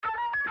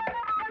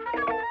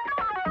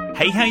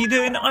Hey, how you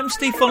doing? I'm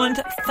Steve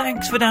Folland.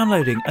 Thanks for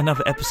downloading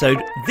another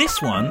episode.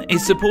 This one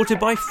is supported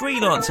by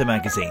Freelancer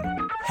magazine,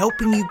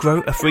 helping you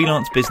grow a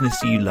freelance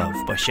business you love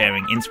by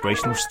sharing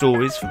inspirational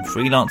stories from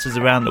freelancers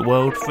around the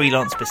world,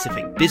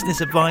 freelance-specific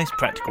business advice,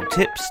 practical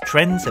tips,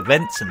 trends,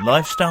 events and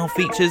lifestyle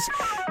features.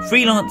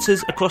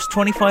 Freelancers across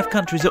 25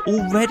 countries are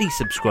already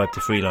subscribed to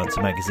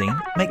Freelancer magazine.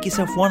 Make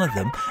yourself one of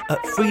them at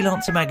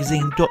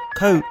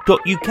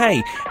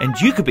freelancermagazine.co.uk,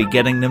 and you could be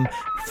getting them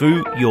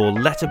through your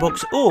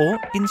letterbox or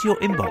into your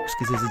inbox,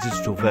 because there's a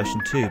digital version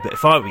too. But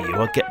if I were you,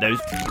 I'd get those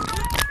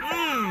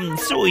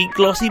sweet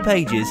glossy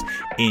pages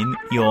in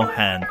your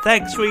hand.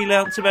 Thanks,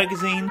 Freelancer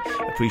magazine.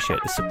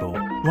 Appreciate the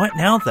support. Right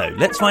now though,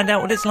 let's find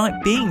out what it's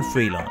like being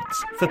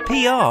freelance. For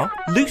PR,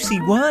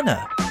 Lucy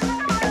Werner.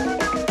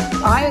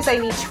 I was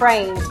only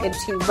trained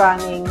into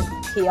running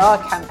PR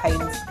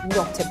campaigns,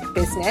 not a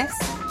business.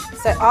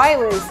 So I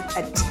was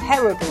a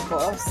terrible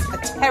boss, a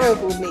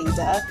terrible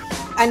leader,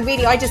 and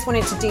really I just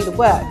wanted to do the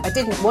work. I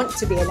didn't want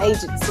to be an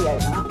agency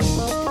owner.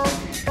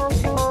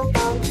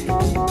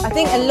 I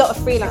think a lot of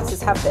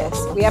freelancers have this.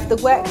 We have the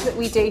work that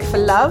we do for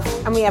love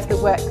and we have the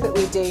work that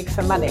we do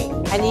for money.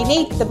 And you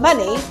need the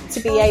money to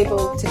be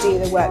able to do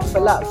the work for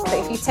love. But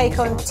if you take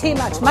on too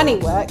much money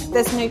work,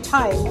 there's no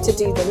time to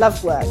do the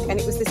love work. And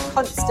it was this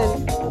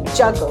constant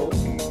juggle.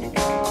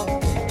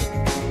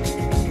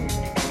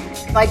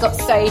 I got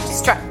so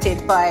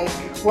distracted by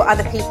what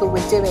other people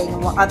were doing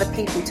and what other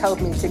people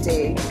told me to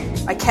do.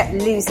 I kept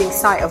losing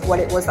sight of what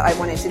it was that I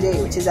wanted to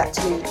do, which is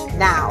actually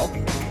now.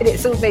 And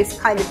it's almost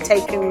kind of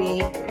taken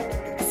me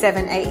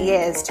 7-8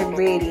 years to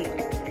really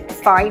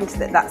find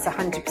that that's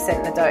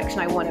 100% the direction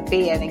I want to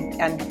be in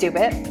and do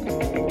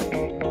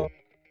it.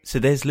 So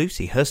there's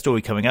Lucy, her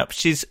story coming up.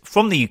 She's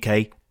from the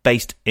UK,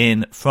 based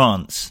in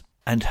France.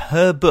 And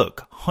her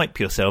book, Hype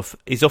Yourself,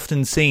 is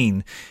often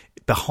seen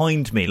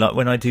behind me, like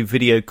when I do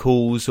video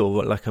calls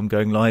or like I'm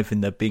going live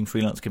in the Being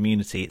Freelance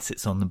community. It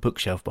sits on the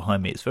bookshelf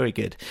behind me. It's very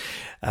good.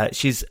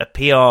 She's a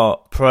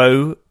PR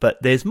pro,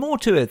 but there's more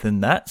to it than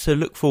that. So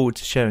look forward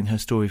to sharing her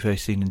story very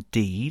soon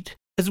indeed.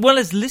 As well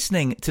as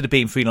listening to the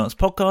Being Freelance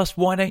podcast,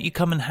 why don't you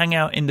come and hang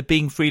out in the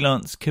Being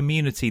Freelance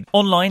community?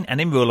 Online and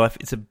in real life,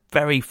 it's a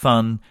very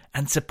fun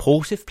and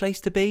supportive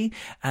place to be,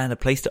 and a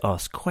place to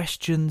ask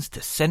questions,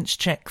 to sense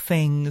check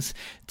things,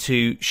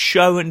 to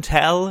show and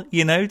tell,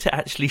 to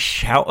actually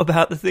shout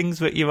about the things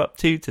that you're up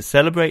to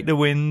celebrate the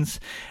wins.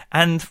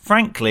 And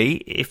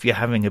frankly, if you're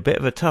having a bit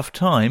of a tough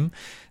time,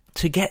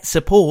 to get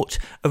support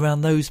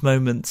around those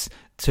moments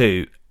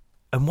too.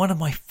 And one of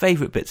my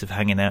favourite bits of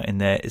hanging out in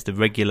there is the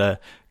regular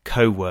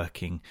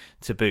co-working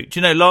to boot. Do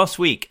you know, last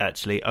week,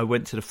 actually, I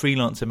went to the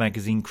Freelancer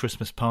magazine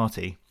Christmas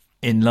party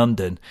in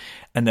London,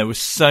 and there were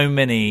so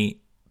many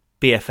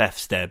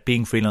BFFs there,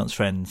 Being Freelance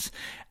friends,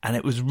 and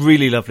it was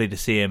really lovely to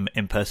see them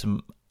in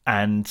person,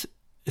 and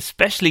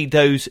especially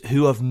those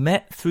who I've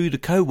met through the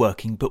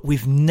co-working, but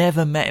we've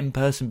never met in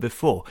person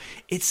before.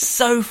 It's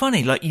so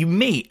funny, like you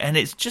meet, and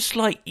it's just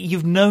like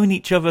you've known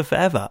each other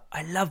forever.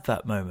 I love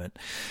that moment.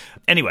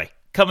 Anyway,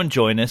 come and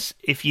join us.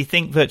 If you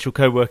think virtual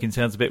co-working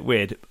sounds a bit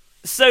weird,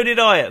 so did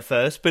I at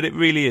first, but it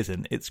really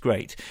isn't. It's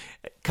great.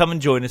 Come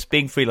and join us,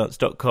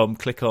 beingfreelance.com,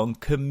 click on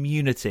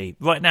community.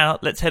 Right now,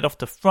 let's head off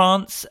to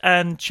France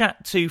and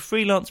chat to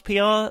freelance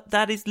PR.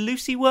 That is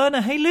Lucy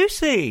Werner. Hey,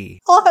 Lucy.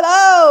 Oh,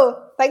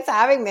 hello. Thanks for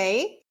having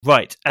me.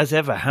 Right, as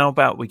ever, how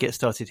about we get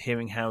started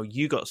hearing how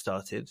you got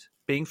started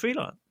being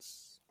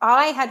freelance?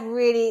 I had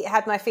really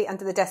had my feet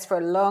under the desk for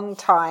a long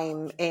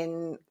time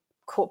in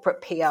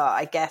corporate PR.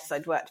 I guess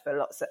I'd worked for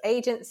lots of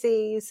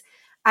agencies.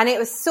 And it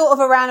was sort of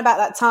around about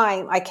that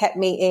time I kept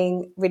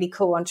meeting really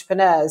cool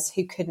entrepreneurs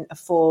who couldn't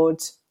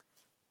afford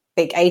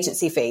big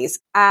agency fees.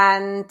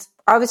 And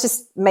I was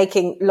just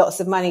making lots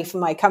of money for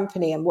my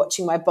company and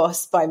watching my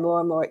boss buy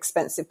more and more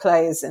expensive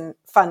clothes and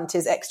fund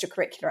his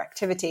extracurricular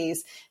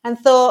activities, and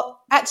thought,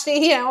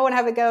 actually, I want to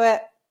have a go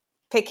at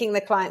picking the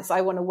clients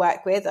I want to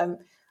work with.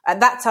 At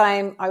that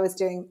time, I was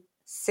doing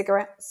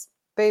cigarettes,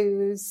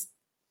 booze,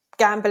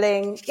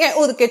 gambling,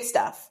 all the good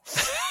stuff.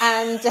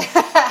 And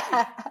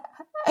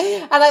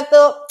and I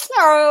thought,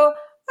 I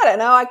don't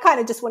know, I kind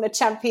of just want to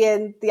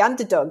champion the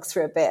underdogs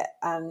for a bit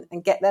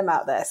and get them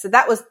out there. So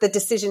that was the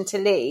decision to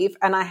leave.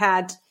 And I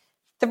had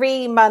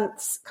 3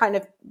 months kind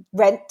of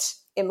rent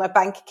in my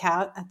bank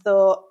account. I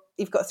thought,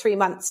 you've got 3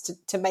 months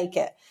to make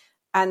it.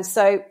 And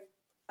so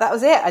that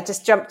was it. I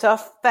just jumped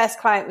off. First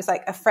client was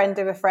like a friend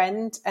of a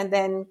friend, and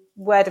then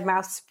word of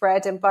mouth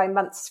spread. And by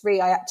month 3,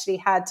 I actually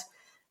had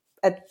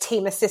a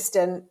team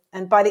assistant.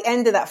 And by the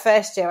end of that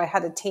first year, I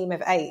had a team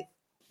of 8.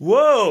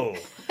 Whoa,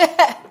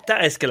 that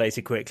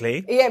escalated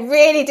quickly. Yeah, it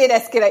really did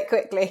escalate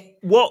quickly.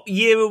 What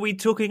year are we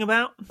talking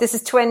about? This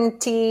is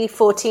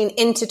 2014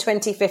 into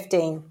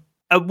 2015.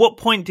 At what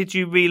point did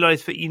you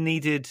realise that you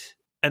needed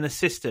an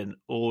assistant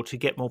or to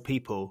get more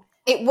people?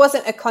 It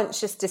wasn't a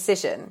conscious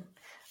decision.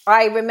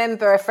 I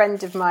remember a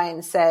friend of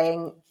mine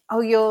saying,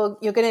 you're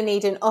going to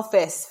need an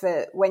office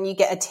for when you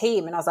get a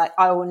team. And I was like,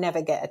 I will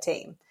never get a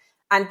team.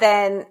 And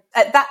then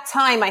at that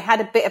time, I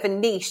had a bit of a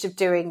niche of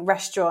doing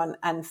restaurant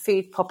and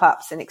food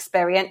pop-ups and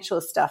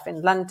experiential stuff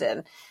in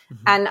London.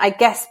 Mm-hmm. And I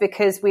guess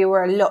because we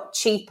were a lot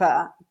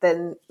cheaper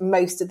than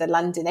most of the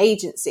London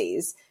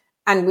agencies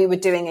and we were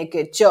doing a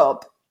good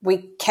job, we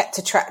kept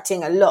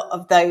attracting a lot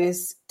of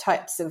those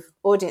types of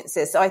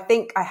audiences. So I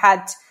think I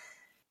had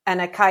an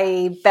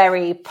acai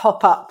berry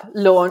pop-up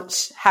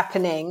launch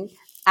happening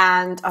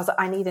and I was like,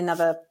 I need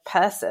another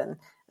person.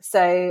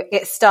 So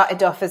it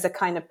started off as a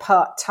kind of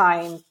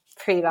part-time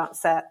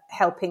freelancer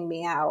helping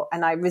me out.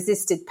 And I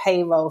resisted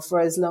payroll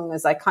for as long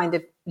as I kind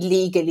of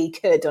legally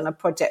could on a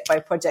project by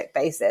project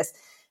basis.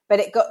 But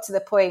it got to the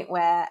point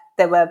where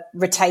there were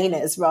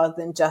retainers rather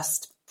than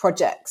just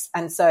projects.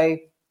 And so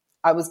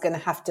I was going to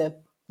have to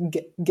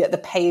get the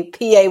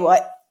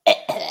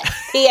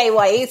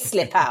PAYE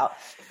slip out.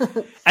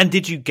 And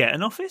did you get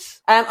an office?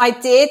 I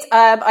did.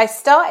 I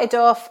started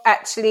off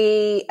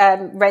actually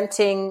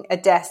renting a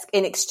desk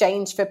in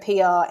exchange for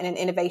PR in an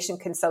innovation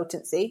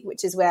consultancy,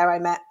 which is where I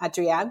met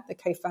Adrienne, the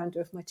co-founder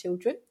of my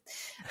children.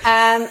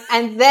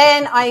 And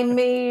then I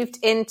moved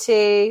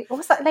into, what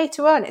was that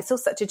later on? It's all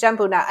such a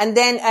jumble now. And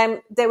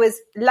then there was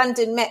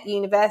London Met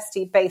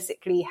University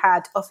basically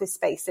had office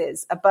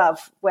spaces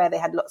above where they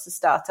had lots of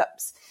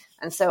startups.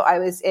 And so I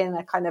was in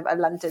a kind of a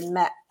London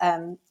Met.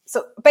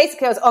 So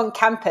basically I was on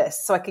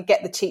campus so I could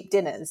get the cheap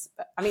dinners.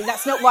 But, I mean,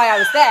 that's not why I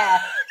was there.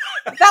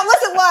 That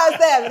wasn't why I was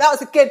there, but that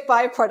was a good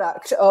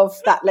byproduct of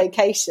that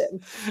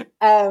location.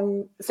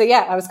 So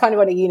yeah, I was kind of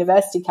on a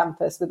university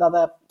campus with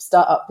other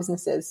startup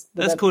businesses.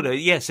 That's cool though.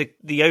 Yeah, so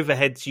the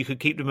overheads, you could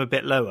keep them a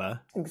bit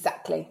lower.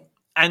 Exactly.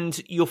 And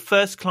your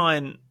first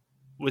client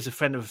was a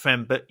friend of a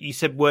friend, but you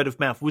said word of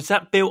mouth. Was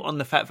that built on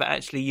the fact that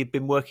actually you'd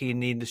been working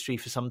in the industry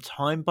for some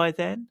time by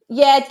then?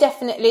 Yeah,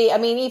 definitely. I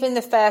mean, even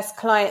the first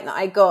client that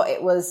I got,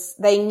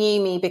 they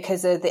knew me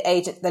because of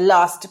the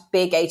last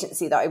big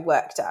agency that I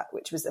worked at,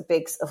 which was a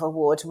big sort of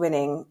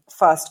award-winning,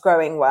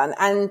 fast-growing one.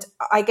 And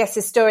I guess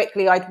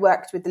historically, I'd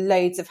worked with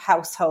loads of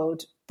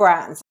household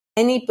brands.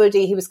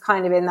 Anybody who was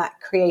kind of in that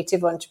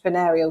creative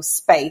entrepreneurial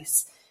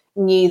space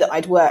knew that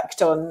I'd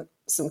worked on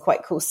some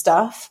quite cool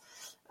stuff,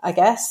 I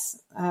guess.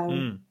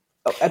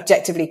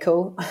 Objectively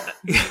cool.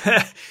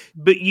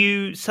 But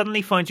you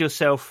suddenly find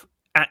yourself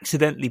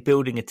accidentally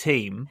building a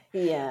team.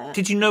 Yeah.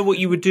 Did you know what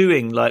you were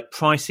doing, like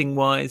pricing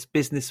wise,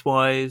 business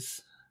wise?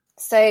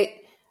 So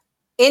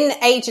in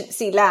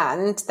agency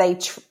land,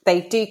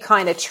 they do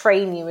kind of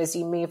train you as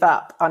you move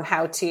up on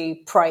how to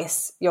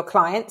price your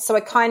clients. So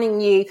I kind of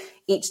knew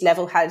each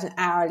level had an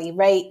hourly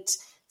rate.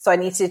 So I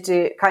needed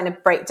to kind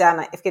of break down,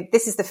 like, if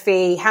this is the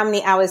fee, how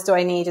many hours do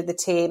I need of the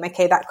team?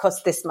 Okay, that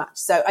costs this much.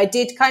 So I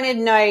did kind of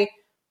know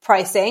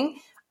pricing.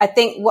 I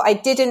think what I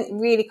didn't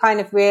really kind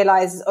of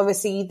realize is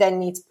obviously you then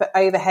need to put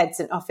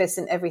overheads and office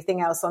and everything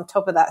else on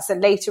top of that. So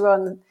later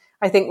on,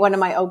 I think one of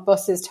my old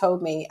bosses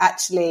told me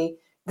actually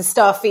the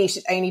staff fee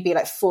should only be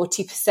like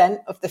 40%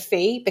 of the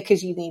fee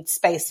because you need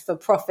space for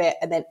profit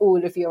and then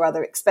all of your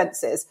other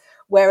expenses.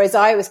 Whereas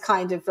I was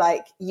kind of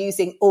like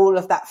using all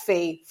of that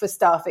fee for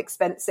staff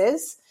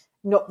expenses,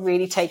 not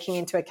really taking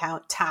into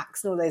account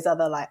tax and all those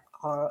other like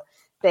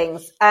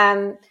things.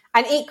 And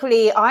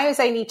equally, I was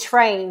only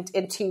trained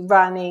into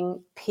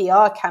running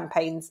PR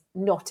campaigns,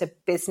 not a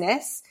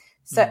business.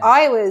 So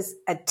I was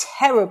a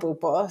terrible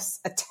boss,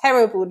 a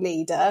terrible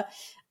leader.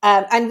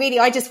 And really,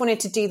 I just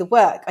wanted to do the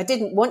work. I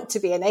didn't want to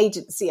be an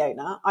agency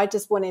owner. I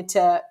just wanted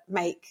to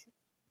make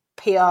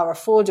PR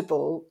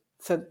affordable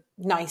for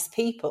nice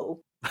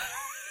people.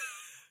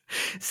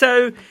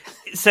 So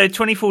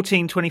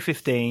 2014,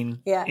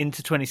 2015 yeah.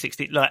 into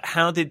 2016, like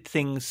how did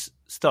things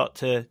start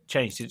to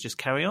change? Did it just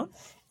carry on?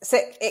 So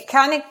it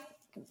kind of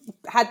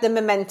had the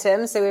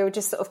momentum. So we were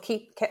just sort of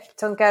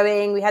kept on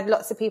going. We had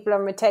lots of people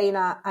on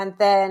retainer and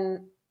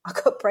then I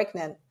got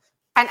pregnant.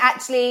 And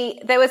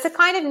actually there was a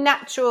kind of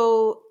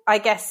natural, I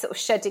guess, sort of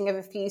shedding of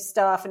a few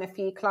staff and a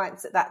few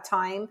clients at that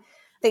time,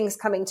 things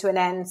coming to an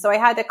end. So I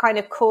had a kind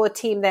of core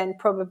team then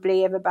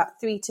probably of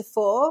about 3 to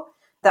 4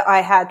 that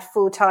I had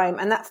full time.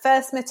 And that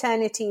first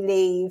maternity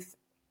leave,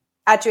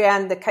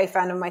 Adrienne, the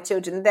co-founder of my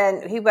children,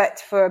 then he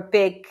worked for a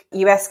big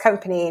US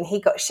company and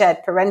he got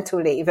shared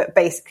parental leave at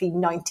basically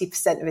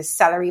 90% of his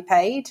salary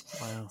paid.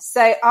 Wow.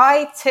 So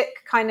I took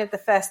kind of the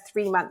first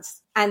 3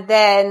 months and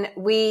then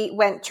we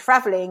went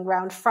traveling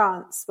around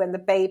France when the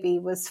baby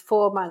was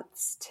 4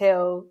 months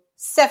till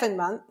 7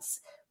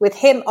 months with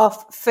him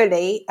off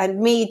fully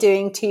and me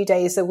doing 2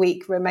 days a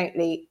week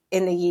remotely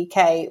in the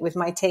UK with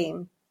my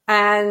team.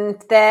 And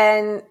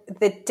then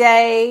the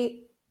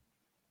day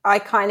I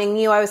kind of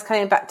knew I was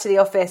coming back to the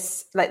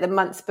office like the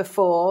months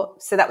before.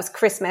 So that was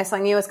Christmas. I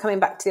knew I was coming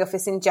back to the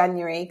office in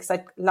January because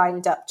I'd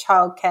lined up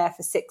childcare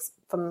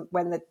from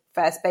when the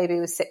first baby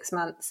was 6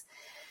 months.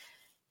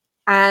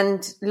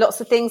 And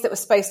lots of things that were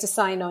supposed to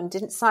sign on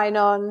didn't sign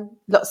on.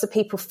 Lots of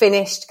people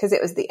finished because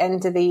it was the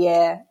end of the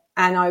year.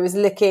 And I was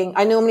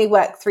I normally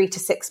work 3 to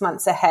 6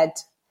 months ahead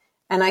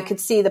and I could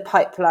see the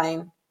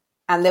pipeline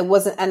and there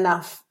wasn't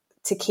enough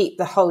to keep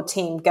the whole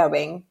team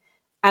going.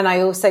 And I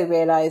also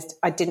realized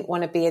I didn't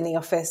want to be in the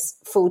office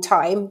full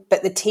time,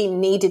 but the team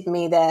needed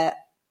me there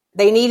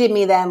they needed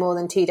me there more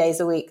than 2 days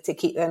a week to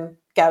keep them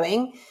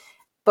going.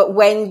 But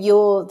when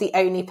you're the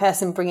only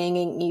person bringing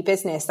in new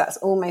business, that's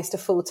almost a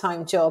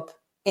full-time job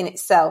in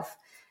itself.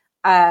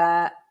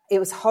 It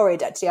was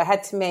horrid, actually. I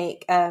had to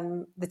make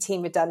the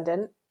team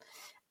redundant.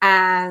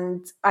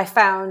 And I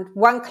found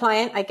one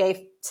client I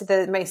gave to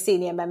the most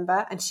senior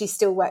member, and she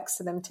still works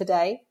for them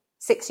today,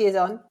 6 years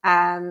on.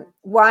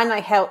 One I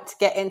helped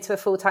get into a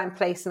full-time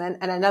placement,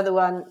 and another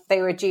one,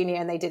 they were a junior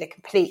and they did a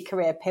complete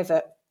career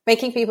pivot.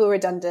 Making people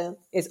redundant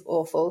is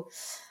awful.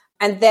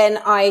 And then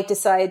I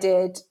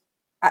decided,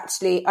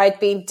 actually, I'd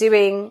been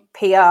doing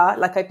PR,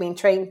 like I'd been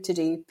trained to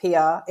do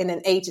PR in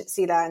an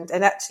agency land.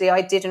 And actually,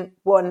 I didn't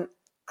want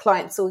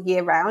clients all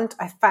year round.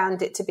 I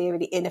found it to be a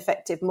really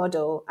ineffective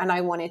model, and I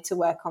wanted to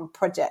work on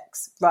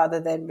projects rather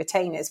than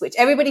retainers, which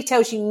everybody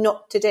tells you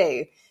not to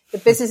do. The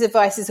business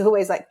advice is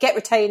always like, get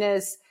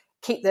retainers,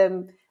 keep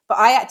them. But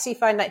I actually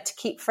find like to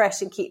keep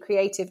fresh and keep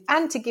creative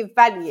and to give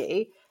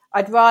value,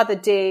 I'd rather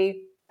do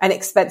an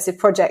expensive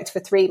project for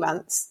 3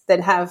 months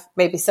than have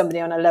maybe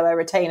somebody on a lower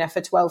retainer for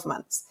 12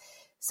 months.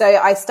 So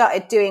I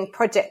started doing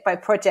project by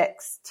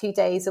projects 2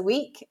 days a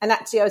week. And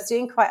actually I was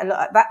doing quite a lot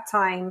at that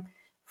time.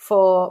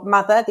 For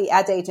Mother, the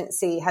ad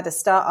agency had a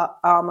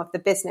startup arm of the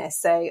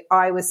business. So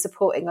I was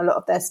supporting a lot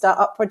of their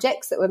startup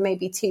projects that were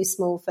maybe too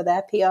small for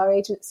their PR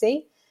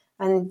agency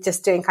and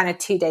just doing kind of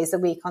 2 days a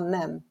week on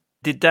them.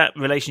 Did that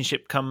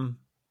relationship come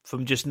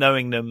from just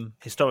knowing them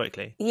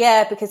historically?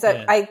 Yeah, because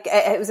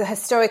it was a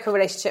historical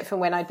relationship from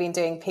when I'd been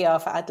doing PR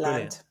for Adland.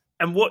 Brilliant.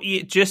 And what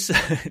year, just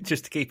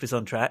to keep us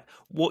on track,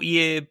 what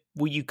year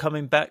were you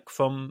coming back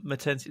from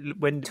maternity?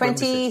 When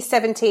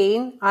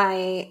 2017,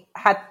 I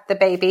had the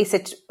baby. So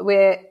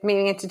we're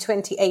moving into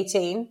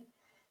 2018.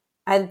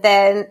 And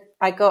then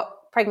I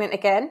got pregnant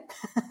again.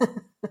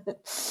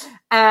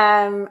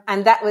 And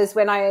that was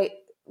when I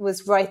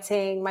was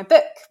writing my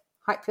book,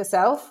 Hype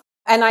Yourself.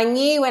 And I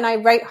knew when I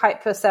wrote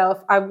Hype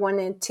Yourself, I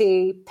wanted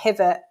to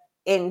pivot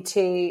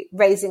into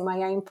raising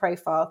my own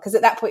profile. Because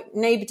at that point,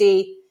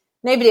 nobody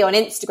on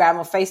Instagram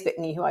or Facebook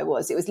knew who I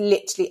was. It was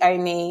literally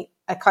only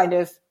a kind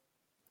of,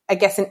 I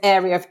guess, an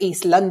area of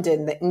East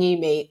London that knew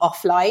me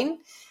offline.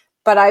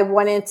 But I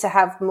wanted to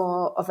have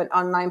more of an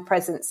online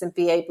presence and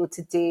be able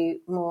to do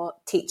more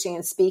teaching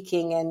and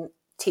speaking and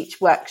teach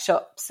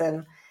workshops.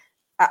 And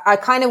I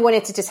kind of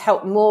wanted to just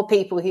help more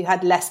people who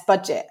had less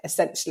budget,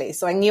 essentially.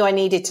 So I knew I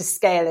needed to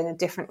scale in a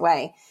different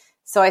way.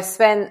 So I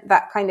spent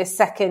that kind of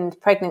second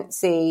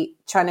pregnancy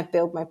trying to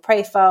build my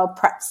profile,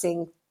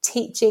 practicing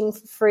teaching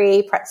for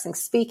free, practicing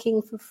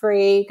speaking for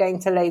free, going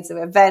to loads of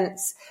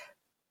events.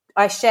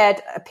 I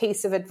shared a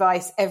piece of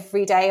advice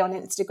every day on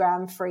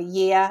Instagram for a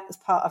year as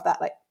part of that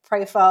like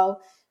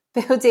profile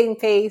building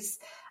piece.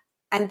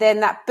 And then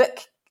that book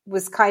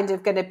was kind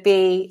of going to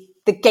be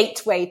the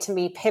gateway to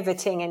me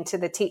pivoting into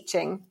the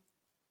teaching.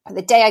 And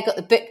the day I got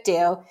the book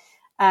deal,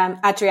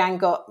 Adrienne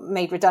got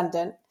made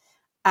redundant.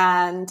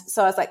 And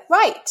so I was like,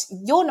 right,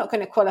 you're not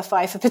going to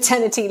qualify for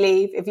paternity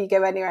leave if you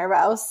go anywhere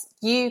else.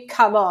 You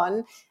come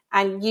on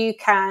and you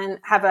can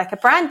have like a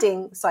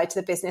branding side to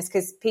the business,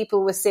 because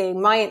people were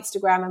seeing my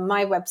Instagram and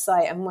my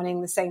website and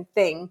wanting the same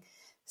thing.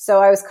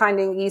 So I was kind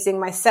of using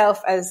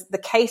myself as the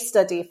case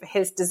study for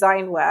his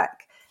design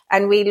work.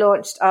 And we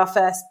launched our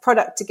first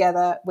product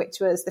together, which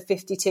was the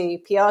 52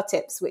 PR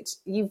tips, which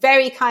you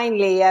very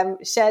kindly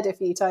shared a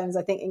few times,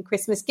 I think, in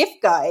Christmas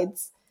gift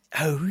guides.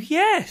 Oh,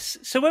 yes.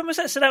 So when was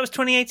that? So that was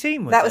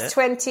 2018, was that it? That was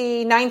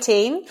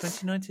 2019.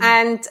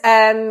 2019.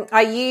 And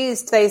I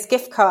used those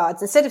gift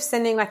cards instead of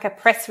sending like a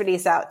press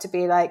release out to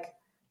be like,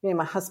 you know,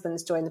 my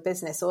husband's joined the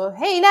business, or,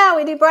 hey, now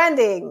we do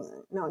branding.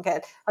 No one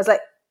cared. I was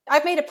like,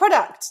 I've made a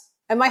product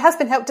and my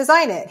husband helped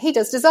design it. He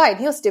does design.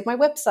 He also did my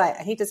website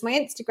and he does my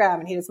Instagram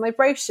and he does my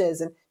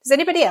brochures. And does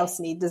anybody else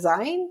need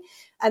design?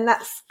 And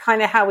that's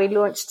kind of how we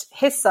launched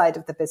his side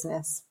of the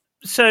business.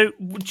 So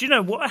do you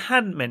know what I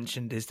hadn't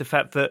mentioned is the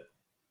fact that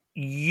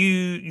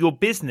your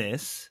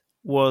business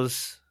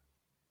was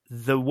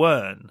the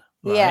Wern,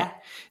 right? Yeah.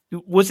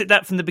 Was it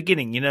that from the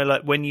beginning? You know,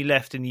 like when you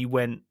left and you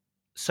went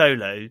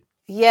solo?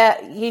 Yeah,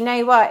 you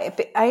know what?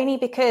 Only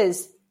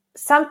because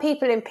some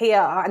people in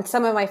PR and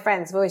some of my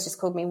friends have always just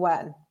called me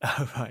Wern.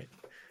 Oh, right.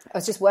 I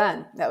was just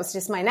Wern. That was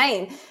just my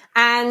name.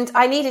 And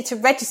I needed to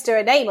register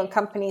a name on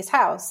Companies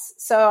House.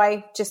 So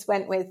I just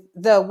went with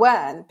the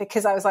Wern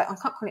because I was like, I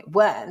can't call it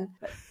Wern.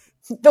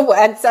 The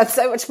word sounds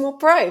so much more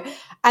pro.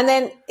 And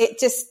then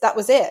that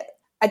was it.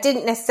 I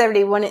didn't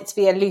necessarily want it to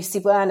be a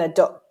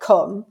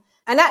lucywerner.com.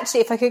 And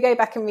actually, if I could go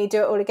back and redo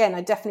it all again,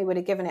 I definitely would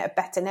have given it a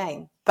better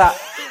name. But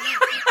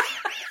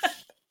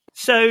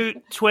So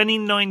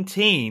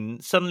 2019,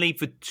 suddenly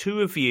for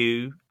two of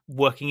you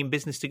working in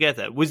business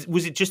together, was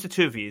it just the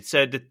two of you?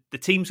 So the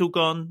team's all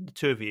gone, the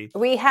two of you?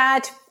 We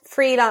had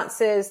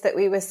freelancers that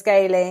we were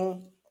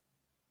scaling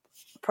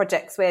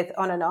projects with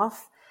on and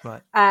off.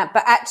 Right.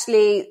 But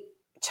actually,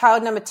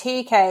 child number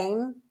 2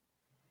 came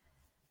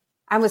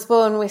and was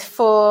born with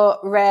 4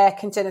 rare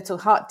congenital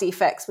heart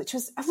defects, which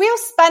was a real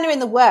spanner in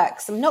the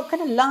works. I'm not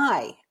going to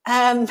lie.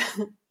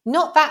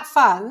 Not that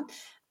fun.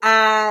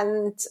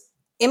 And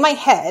in my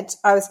head,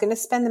 I was going to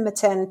spend the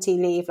maternity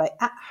leave like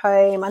at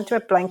home, under a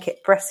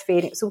blanket,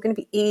 breastfeeding. It was all going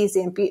to be easy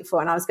and beautiful.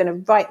 And I was going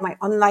to write my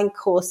online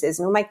courses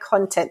and all my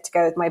content to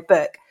go with my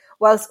book,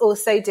 whilst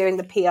also doing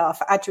the PR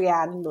for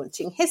Adrian and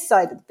launching his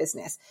side of the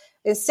business.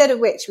 Instead of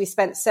which we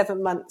spent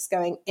 7 months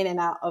going in and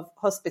out of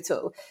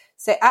hospital.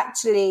 So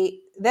actually,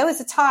 there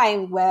was a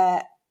time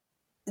where,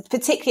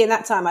 particularly in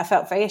that time, I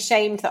felt very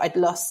ashamed that I'd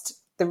lost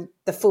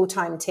the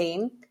full-time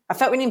team. I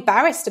felt really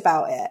embarrassed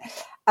about it.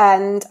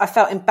 And I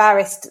felt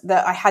embarrassed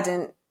that I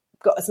hadn't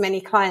got as many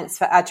clients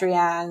for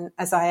Adrian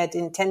as I had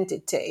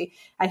intended to.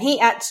 And he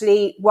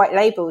actually white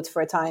labeled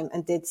for a time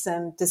and did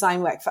some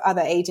design work for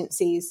other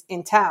agencies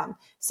in town.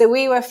 So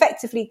we were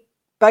effectively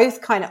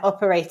both kind of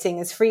operating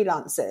as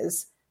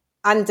freelancers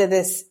under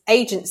this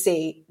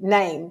agency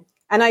name.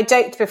 And I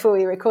joked before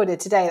we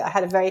recorded today that I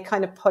had a very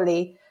kind of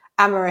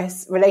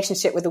polyamorous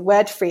relationship with the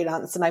word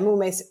freelance. And I'm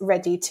almost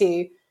ready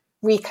to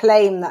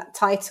reclaim that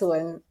title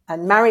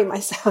and marry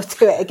myself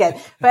to it again.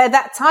 But at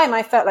that time,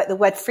 I felt like the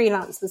word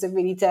freelance was a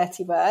really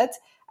dirty word.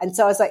 And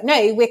so I was like,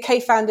 no, we're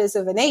co-founders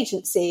of an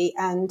agency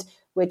and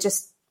we're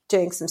just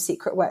doing some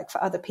secret work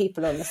for other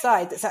people on the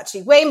side that's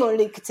actually way more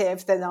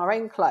lucrative than our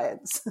own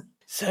clients.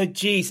 So,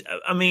 geez,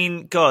 I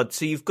mean, God,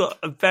 so you've got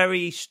a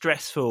very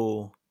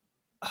stressful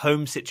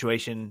home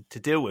situation to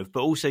deal with,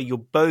 but also you're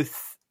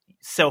both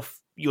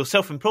you're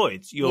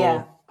self-employed.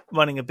 You're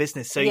running a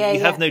business. So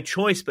you have no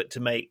choice but to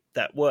make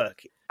that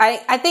work.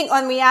 I think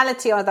on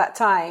reality at that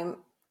time,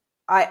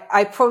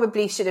 I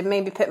probably should have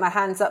maybe put my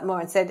hands up more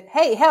and said,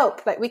 hey,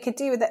 help, like we could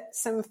do with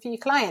some few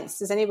clients.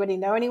 Does anybody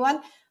know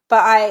anyone? But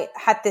I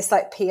had this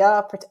like PR,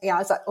 I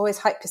was like, always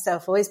hype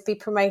yourself, always be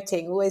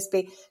promoting, always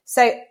be.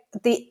 So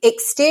the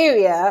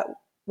exterior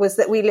was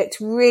that we looked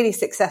really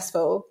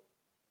successful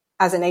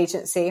as an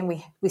agency and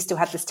we still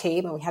had this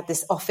team and we had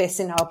this office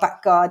in our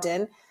back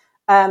garden.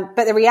 But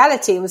the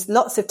reality was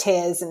lots of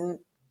tears and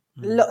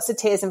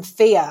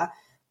fear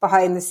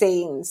behind the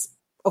scenes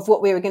of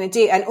what we were going to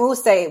do. And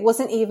also it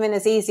wasn't even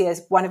as easy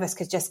as one of us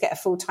could just get a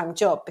full-time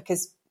job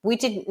because we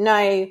didn't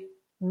know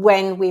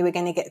when we were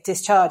going to get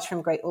discharged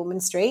from Great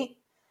Ormond Street.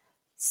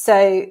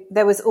 So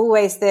there was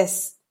always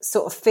this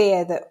sort of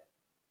fear that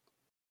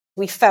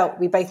we felt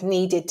we both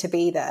needed to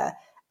be there.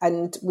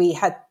 And we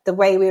had the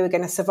way we were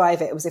going to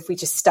survive it was if we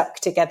just stuck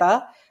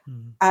together,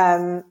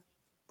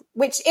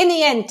 which in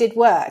the end did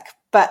work.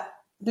 But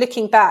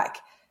looking back,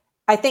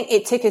 I think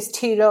it took us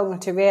too long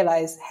to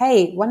realize,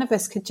 hey, one of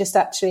us could just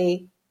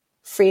actually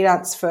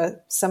freelance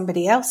for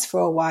somebody else for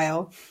a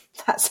while.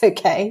 That's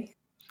okay.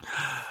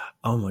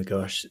 Oh my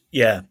gosh.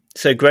 Yeah.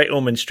 So Great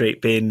Ormond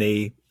Street being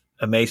the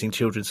amazing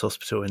children's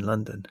hospital in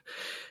London.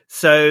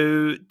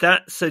 So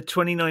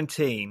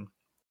 2019.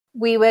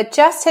 We were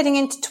just heading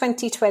into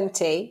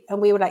 2020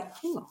 and we were like,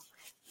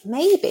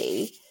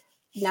 maybe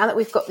now that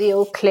we've got the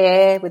all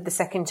clear with the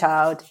second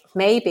child,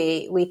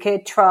 maybe we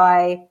could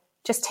try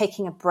just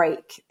taking a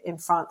break in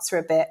France for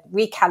a bit,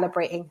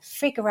 recalibrating,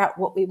 figure out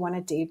what we want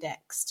to do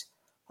next.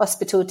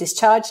 Hospital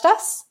discharged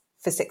us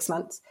for 6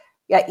 months.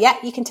 Yeah,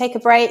 you can take a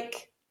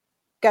break,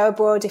 go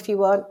abroad if you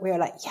want. We were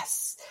like,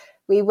 yes.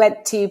 We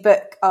went to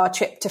book our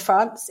trip to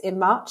France in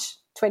March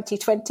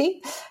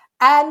 2020.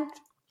 And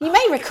you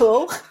may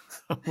recall,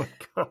 oh my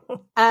God.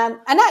 And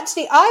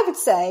actually I would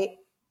say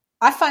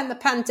I find the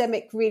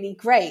pandemic really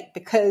great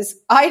because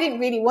I didn't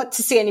really want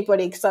to see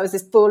anybody because I was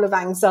this ball of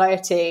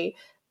anxiety,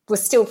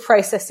 was still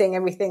processing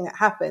everything that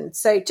happened.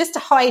 So just to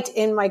hide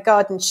in my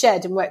garden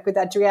shed and work with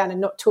Adrienne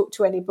and not talk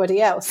to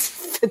anybody else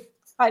for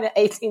kind of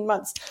 18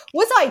 months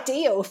was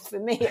ideal for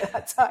me at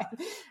that time.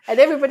 And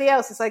everybody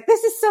else was like,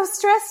 this is so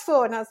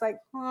stressful. And I was like,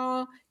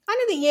 kind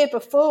of the year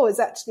before was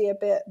actually a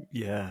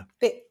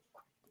bit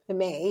for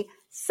me.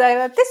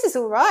 So this is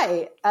all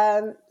right.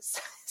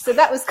 So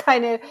that was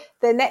kind of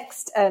the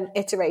next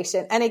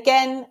iteration. And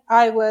again,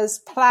 I was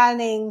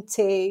planning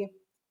to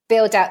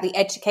build out the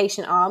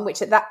education arm,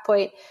 which at that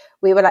point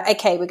we were like,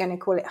 okay, we're going to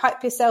call it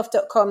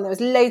hypeyourself.com. There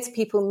was loads of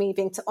people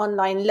moving to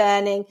online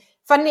learning.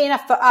 Funnily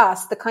enough for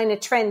us, the kind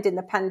of trend in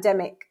the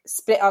pandemic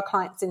split our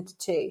clients into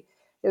two.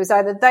 There was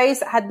either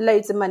those that had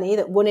loads of money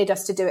that wanted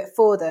us to do it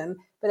for them,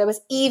 but there was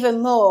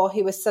even more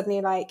who was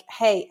suddenly like,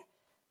 hey,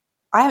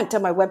 I haven't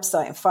done my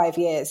website in 5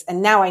 years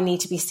and now I need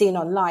to be seen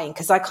online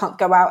because I can't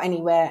go out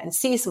anywhere and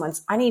see someone.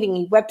 I need a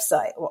new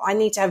website, or I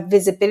need to have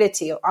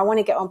visibility, or I want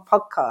to get on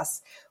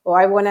podcasts,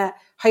 or I want to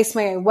host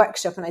my own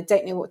workshop and I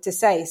don't know what to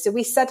say. So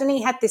we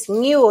suddenly had this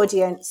new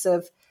audience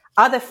of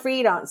other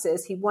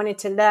freelancers who wanted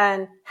to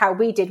learn how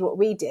we did what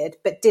we did,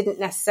 but didn't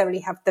necessarily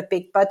have the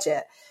big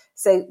budget.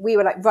 So we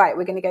were like, right,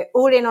 we're going to go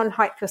all in on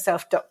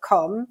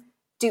hypeyourself.com,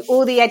 do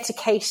all the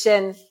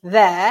education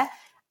there,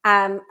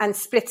 and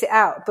split it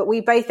out. But we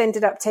both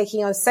ended up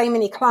taking on so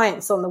many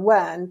clients on the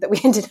Wern that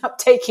we ended up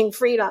taking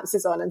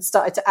freelancers on and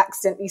started to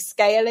accidentally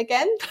scale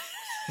again.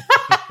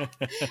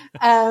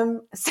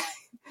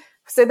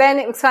 So then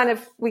it was kind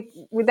of, we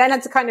then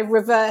had to kind of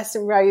reverse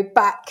and row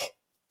back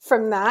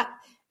from that.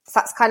 So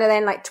that's kind of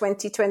then like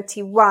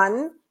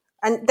 2021.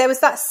 And there was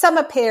that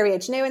summer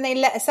period, when they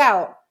let us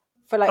out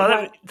for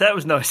like that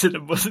was nice of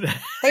them, wasn't it?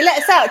 They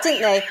let us out,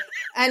 didn't they?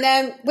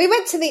 And we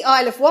went to the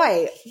Isle of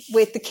Wight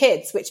with the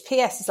kids, which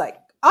PS is like,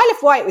 Isle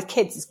of Wight with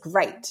kids is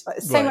great. Like,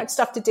 there's so much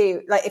stuff to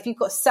do. Like if you've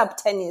got sub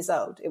 10 years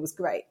old, it was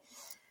great.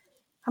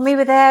 And we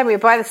were there, we were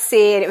by the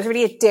sea, and it was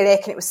really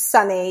idyllic and it was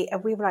sunny.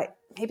 And we were like,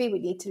 maybe we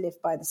need to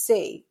live by the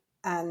sea.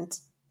 And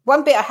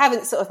one bit I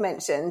haven't sort of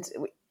mentioned,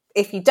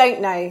 if you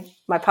don't know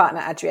my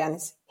partner, Adrian,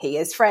 he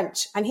is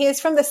French and he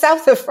is from the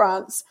south of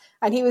France.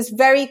 And he was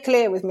very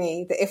clear with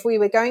me that if we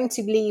were going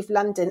to leave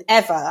London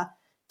ever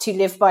to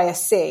live by a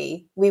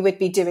sea, we would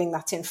be doing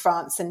that in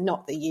France and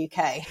not the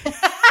UK.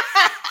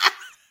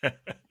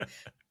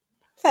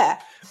 Fair.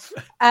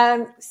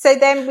 So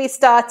then we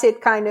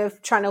started kind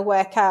of trying to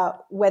work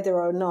out whether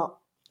or not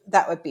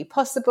that would be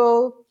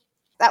possible.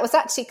 That was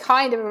actually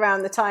kind of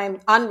around the time,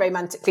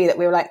 unromantically, that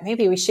we were like,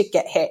 maybe we should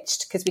get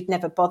hitched because we'd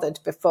never bothered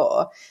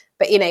before.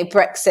 But, you know,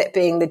 Brexit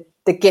being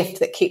the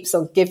gift that keeps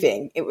on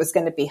giving, it was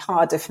going to be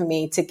harder for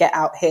me to get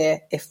out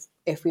here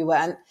if we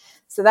weren't.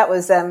 So that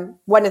was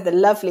one of the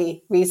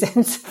lovely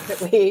reasons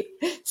that we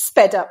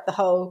sped up the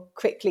whole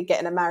quickly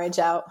getting a marriage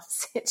out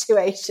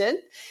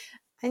situation.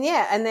 And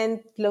yeah, and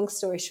then long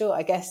story short,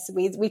 I guess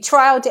we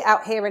trialed it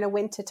out here in a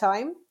winter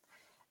time.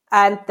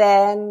 And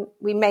then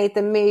we made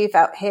the move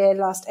out here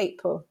last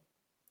April.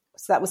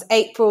 So that was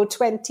April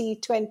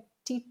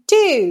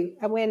 2022.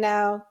 And we're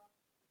now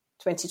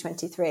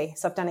 2023.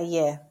 So I've done a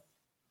year.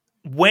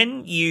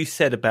 When you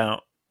said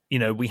about, you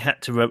know, we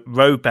had to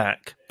row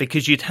back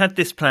because you'd had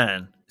this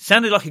plan,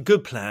 sounded like a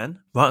good plan,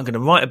 right? I'm going to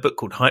write a book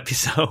called Hype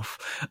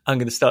Yourself. I'm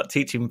going to start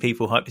teaching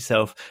people Hype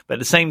Yourself. But at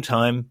the same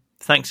time,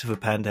 thanks to the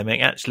pandemic,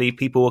 actually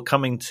people were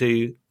coming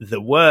to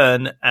the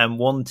Wern and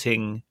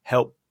wanting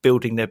help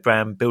building their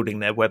brand, building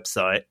their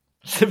website.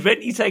 So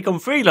then you take on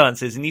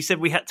freelancers and you said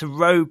we had to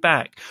row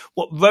back.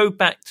 What, row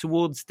back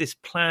towards this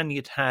plan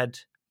you'd had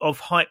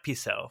of Hype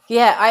Yourself?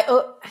 Yeah,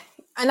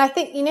 I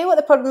think, you know what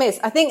the problem is?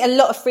 I think a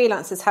lot of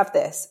freelancers have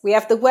this. We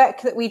have the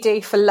work that we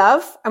do for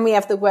love and we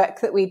have the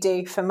work that we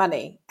do for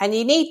money. And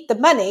you need the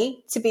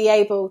money to be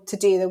able to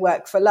do the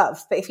work for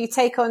love. But if you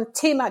take on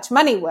too much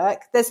money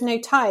work, there's no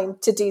time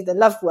to do the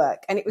love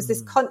work. And it was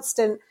this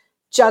constant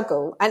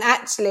juggle. And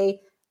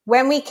actually,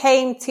 when we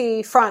came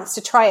to France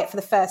to try it for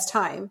the first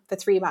time for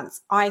 3 months,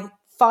 I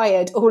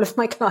fired all of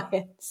my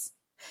clients.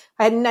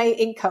 I had no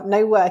income,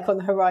 no work on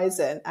the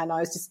horizon, and I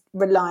was just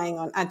relying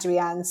on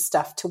Adrian's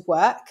stuff to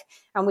work.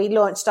 And we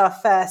launched our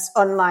first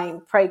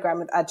online program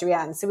with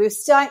Adrian. So we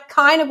were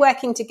kind of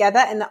working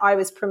together in that I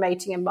was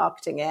promoting and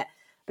marketing it,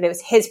 but it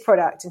was his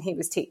product and he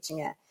was teaching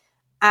it.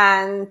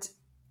 And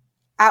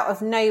out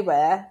of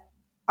nowhere,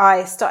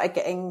 I started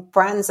getting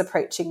brands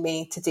approaching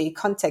me to do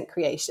content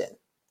creation.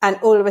 And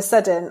all of a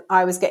sudden,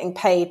 I was getting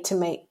paid to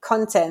make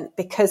content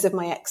because of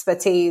my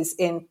expertise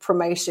in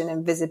promotion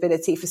and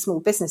visibility for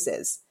small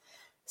businesses.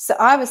 So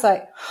I was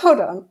like, hold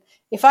on,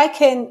 if I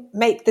can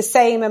make the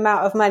same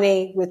amount of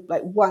money with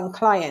like one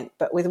client,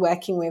 but with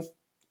working with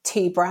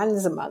 2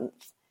 brands a month,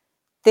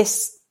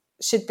 this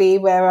should be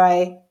where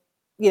I,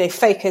 you know,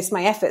 focus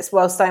my efforts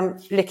whilst I'm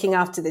looking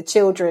after the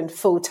children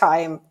full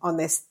time on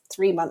this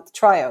 3-month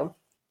trial.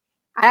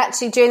 And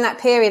actually, during that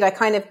period, I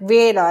kind of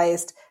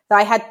realized that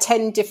I had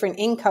 10 different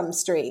income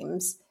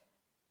streams.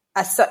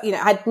 You know,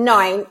 I had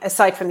 9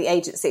 aside from the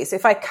agency. So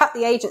if I cut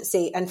the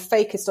agency and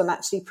focused on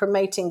actually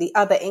promoting the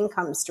other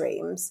income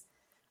streams,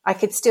 I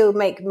could still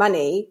make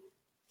money,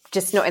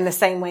 just not in the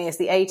same way as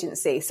the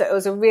agency. So it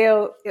was a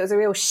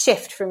real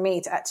shift for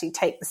me to actually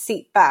take the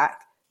seat back,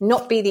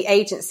 not be the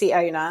agency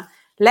owner,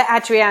 let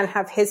Adrian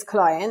have his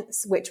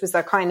clients, which was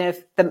the kind of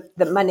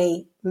the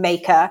money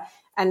maker,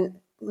 and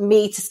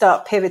me to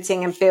start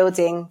pivoting and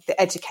building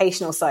the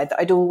educational side that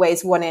I'd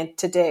always wanted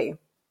to do.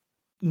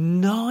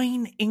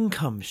 9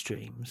 income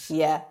streams?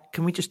 Yeah.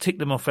 Can we just tick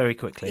them off very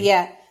quickly?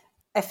 Yeah.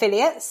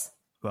 Affiliates.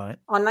 Right.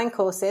 Online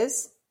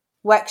courses.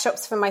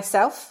 Workshops for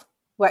myself.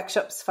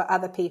 Workshops for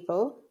other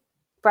people.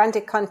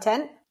 Branded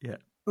content. Yeah.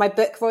 My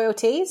book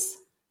royalties.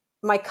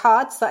 My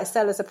cards that I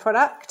sell as a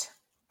product.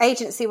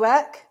 Agency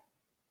work.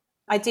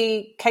 I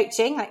do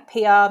coaching, like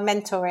PR,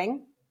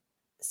 mentoring.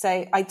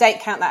 So I don't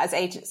count that as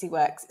agency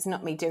work. It's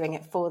not me doing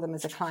it for them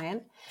as a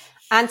client.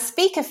 And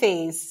speaker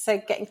fees. So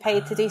getting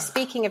paid to do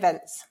speaking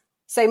events.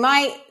 So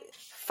my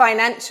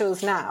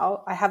financials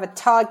now, I have a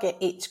target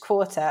each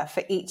quarter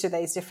for each of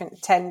those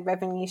different 10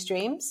 revenue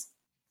streams.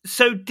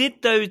 So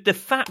did the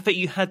fact that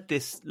you had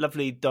this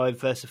lovely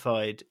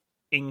diversified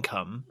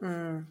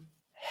income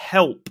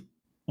help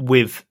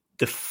with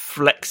the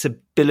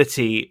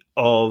flexibility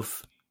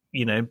of,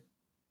 you know,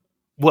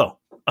 well,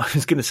 I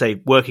was going to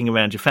say working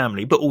around your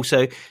family, but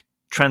also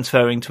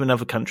transferring to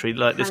another country?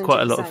 Like there's 100%.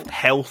 Quite a lot of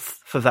health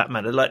for that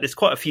matter. Like there's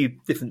quite a few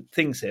different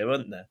things here,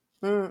 aren't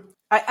there?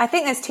 I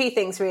think there's 2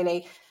 things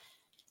really.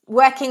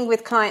 Working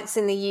with clients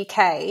in the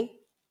UK,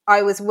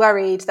 I was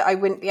worried that I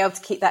wouldn't be able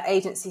to keep that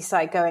agency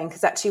side going,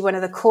 because actually one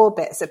of the core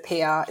bits of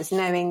PR is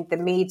knowing the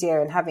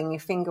media and having your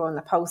finger on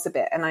the pulse a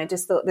bit. And I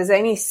just thought there's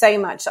only so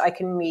much that I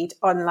can read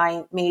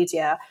online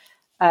media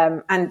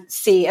and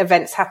see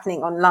events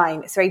happening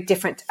online. It's very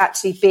different to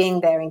actually being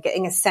there and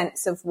getting a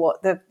sense of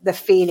what the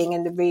feeling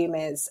in the room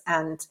is,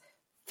 and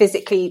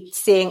physically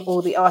seeing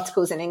all the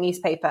articles in a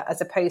newspaper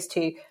as opposed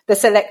to the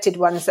selected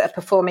ones that are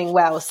performing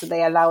well, so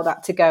they allow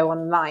that to go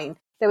online.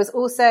 There was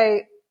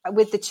also,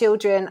 with the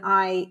children,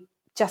 I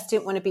just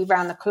didn't want to be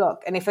round the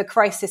clock. And if a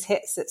crisis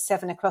hits at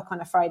 7:00 on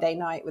a Friday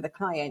night with a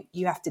client,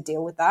 you have to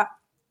deal with that.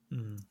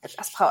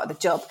 That's part of the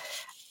job.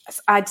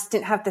 I just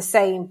didn't have the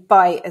same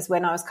bite as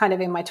when I was kind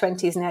of in my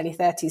 20s and early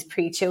 30s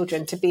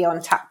pre-children to be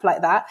on tap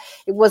like that.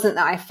 It wasn't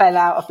that I fell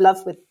out of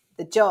love with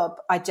the job.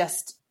 I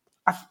just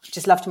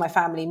loved my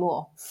family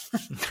more,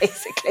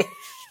 basically.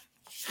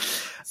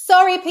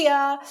 Sorry,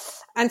 PR.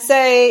 And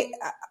so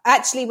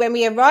actually, when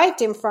we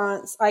arrived in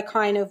France, I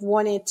kind of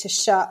wanted to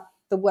shut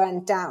the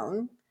Wern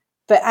down.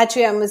 But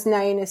Adrian was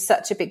known as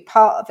such a big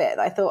part of it that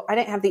I thought I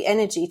don't have the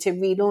energy to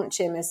relaunch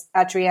him as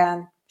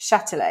Adrian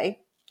Châtelet.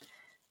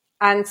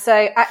 And so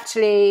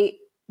actually,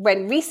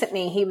 when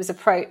recently he was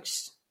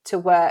approached to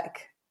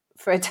work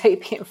for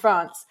Adobe in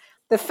France,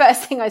 the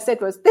first thing I said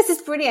was, this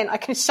is brilliant. I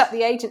can shut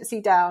the agency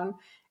down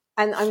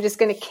and I'm just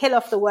going to kill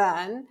off the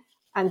Wern,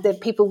 and the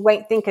people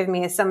won't think of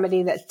me as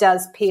somebody that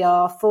does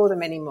PR for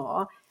them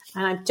anymore.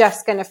 And I'm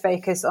just going to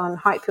focus on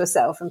Hype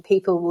Yourself, and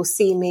people will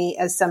see me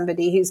as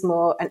somebody who's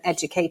more an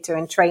educator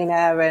and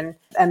trainer and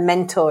a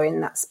mentor in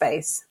that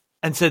space.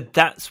 And so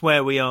that's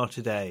where we are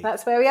today.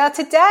 That's where we are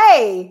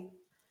today.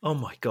 Oh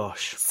my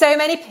gosh. So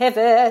many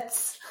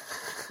pivots.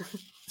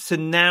 So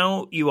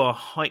now you are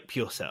Hype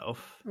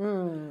Yourself.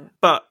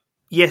 But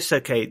yes,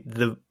 okay,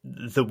 the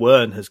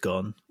Wern has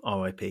gone,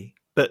 RIP.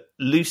 But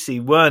Lucy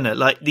Werner,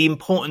 like the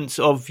importance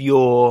of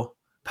your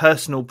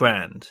personal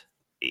brand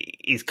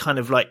is kind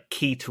of like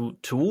key to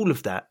all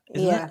of that,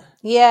 isn't it?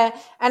 Yeah.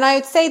 And I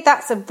would say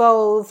that's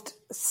evolved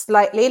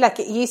slightly.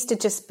 Like it used to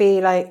just be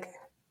like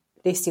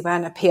Lucy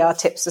Werner, PR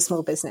tips for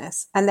small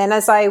business. And then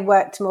as I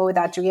worked more with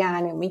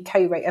Adrienne and we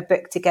co-wrote a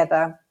book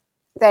together,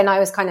 then I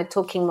was kind of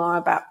talking more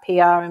about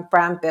PR and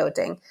brand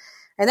building.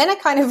 And then I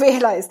kind of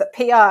realized that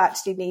PR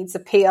actually needs a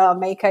PR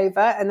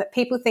makeover, and that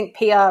people think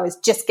PR is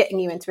just getting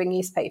you into a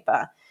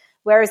newspaper.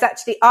 Whereas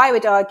actually I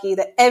would argue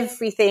that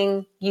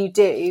everything you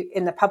do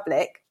in the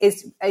public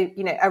is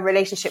a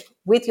relationship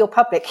with your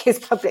public is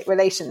public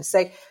relations.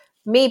 So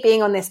me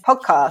being on this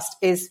podcast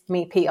is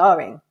me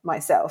PRing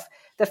myself.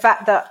 The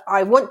fact that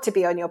I want to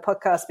be on your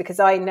podcast because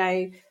I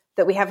know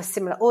that we have a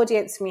similar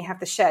audience and we have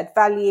the shared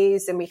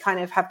values and we kind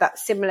of have that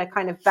similar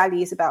kind of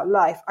values about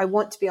life. I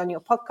want to be on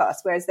your podcast.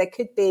 Whereas there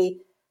could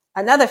be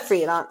another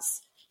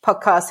freelance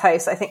podcast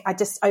host.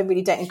 I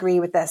really don't agree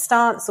with their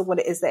stance or what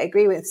it is they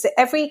agree with. So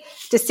every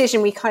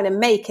decision we kind of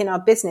make in our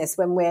business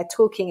when we're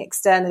talking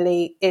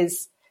externally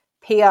is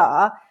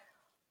PR.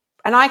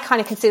 And I kind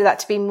of consider that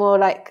to be more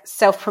like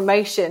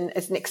self-promotion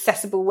as an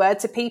accessible word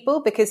to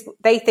people, because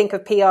they think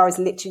of PR as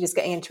literally just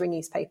getting into a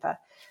newspaper.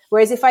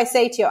 Whereas if I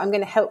say to you, I'm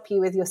going to help you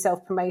with your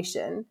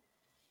self-promotion,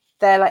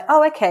 they're like,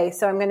 oh, okay,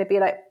 so I'm going to be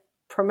like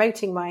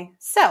promoting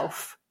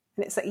myself.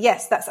 And it's like,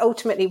 yes, that's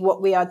ultimately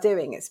what we are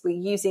doing. We're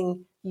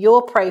using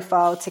your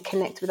profile to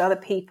connect with other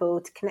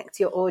people, to connect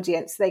to your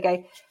audience. So they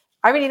go,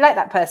 I really like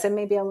that person.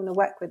 Maybe I want to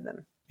work with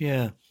them.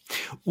 Yeah.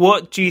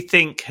 What do you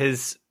think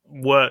has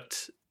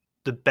worked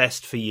the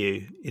best for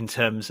you in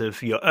terms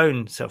of your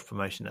own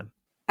self-promotion then?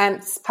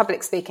 And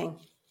public speaking,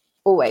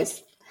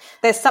 always.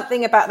 There's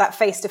something about that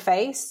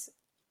face-to-face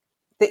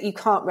that you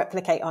can't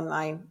replicate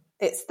online.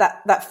 It's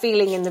that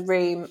feeling in the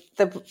room,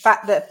 the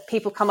fact that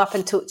people come up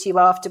and talk to you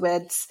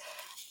afterwards.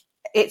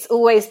 It's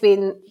always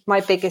been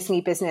my biggest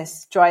new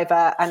business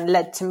driver and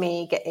led to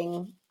me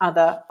getting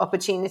other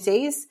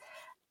opportunities.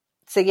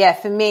 So yeah,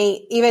 for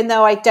me, even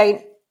though I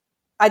don't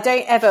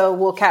ever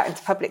walk out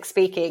into public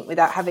speaking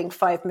without having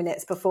 5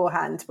 minutes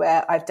beforehand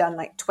where I've done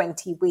like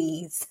 20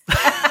 wheeze.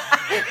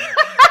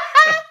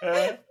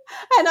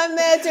 And I'm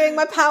there doing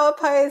my power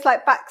pose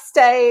like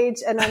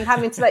backstage, and I'm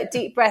having to like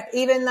deep breath,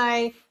 even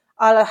though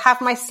I'll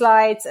have my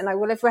slides and I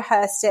will have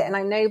rehearsed it and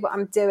I know what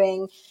I'm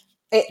doing.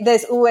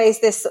 There's always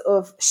this sort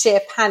of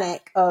sheer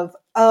panic of,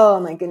 oh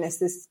my goodness,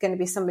 there's going to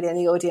be somebody in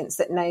the audience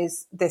that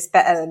knows this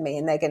better than me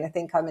and they're going to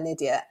think I'm an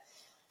idiot.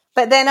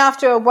 But then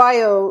after a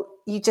while,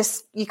 it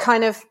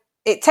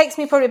takes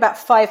me probably about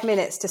 5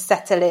 minutes to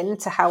settle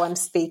into how I'm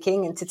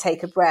speaking and to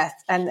take a breath.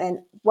 And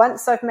then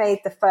once I've made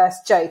the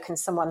first joke and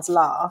someone's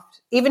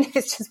laughed, even if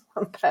it's just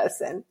one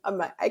person, I'm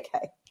like,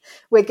 okay,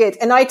 we're good.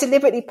 And I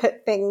deliberately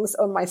put things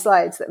on my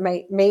slides that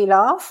make me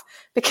laugh,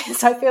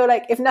 because I feel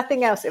like if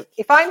nothing else,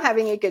 if I'm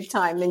having a good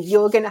time, then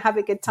you're going to have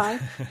a good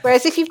time.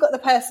 Whereas if you've got the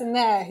person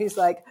there who's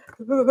like,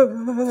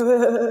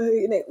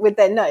 with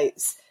their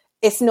notes,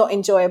 it's not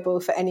enjoyable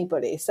for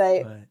anybody. So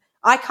right.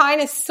 I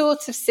kind of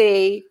sort of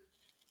see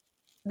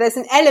there's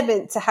an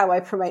element to how I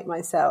promote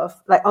myself,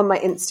 like on my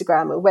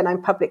Instagram or when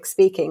I'm public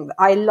speaking, that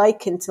I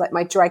liken to like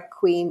my drag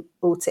queen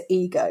alter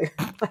ego.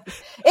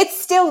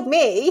 It's still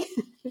me,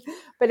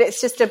 but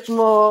it's just a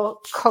more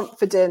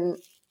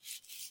confident,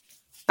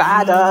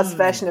 badass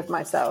version of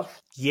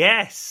myself.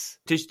 Yes.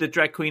 Does the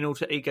drag queen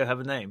alter ego have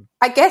a name?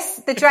 I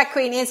guess the drag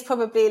queen is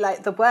probably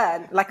like the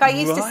Wern. Like I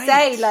used to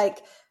say, like,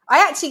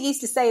 I actually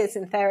used to say this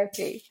in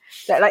therapy,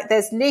 that like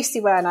there's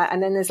Lucy Werner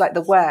and then there's like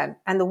the Wern.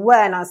 And the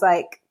Wern, I was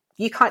like,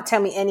 you can't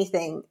tell me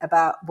anything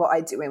about what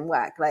I do in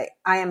work. Like,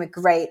 I am a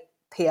great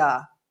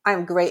PR.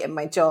 I'm great at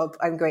my job.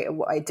 I'm great at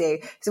what I do.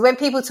 So when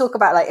people talk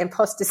about like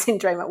imposter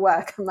syndrome at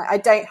work, I'm like, I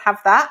don't have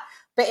that.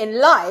 But in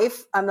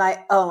life, I'm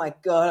like, oh my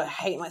God, I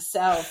hate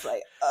myself.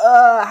 Like,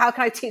 how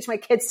can I teach my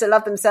kids to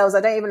love themselves?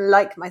 I don't even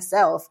like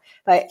myself.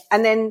 Like,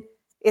 and then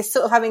it's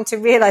sort of having to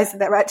realize that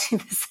they're actually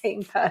the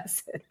same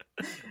person.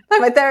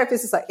 Like my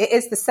therapist is like, it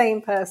is the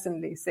same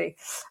person, Lucy.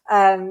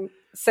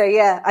 So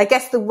yeah, I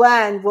guess the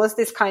Wern was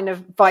this kind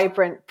of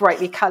vibrant,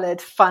 brightly coloured,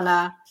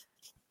 funner,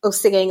 all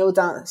singing, all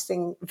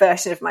dancing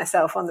version of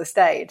myself on the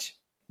stage.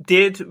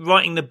 Did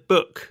writing the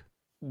book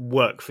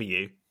work for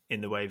you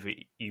in the way that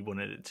you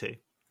wanted it to?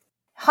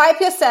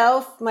 Hype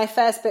Yourself, my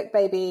first book,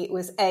 baby,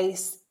 was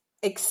ace,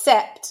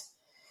 except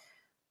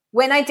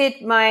when I did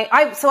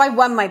I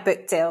won my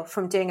book deal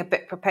from doing a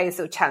book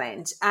proposal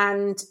challenge.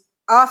 And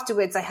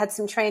afterwards I had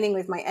some training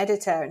with my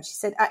editor and she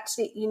said,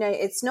 actually, you know,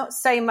 it's not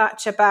so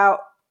much about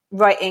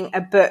writing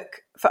a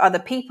book for other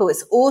people.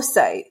 It's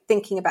also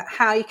thinking about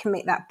how you can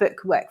make that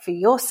book work for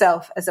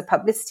yourself as a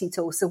publicity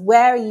tool. So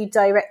where are you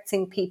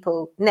directing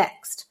people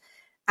next?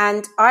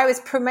 And I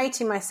was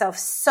promoting myself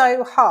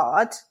so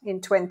hard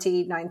in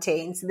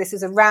 2019. So this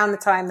was around the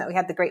time that we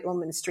had the Great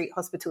Ormond Street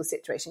Hospital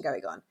situation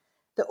going on,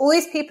 that all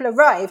these people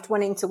arrived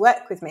wanting to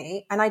work with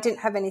me and I didn't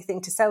have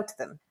anything to sell to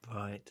them.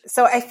 Right.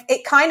 So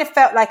it kind of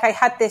felt like I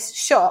had this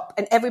shop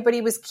and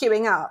everybody was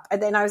queuing up.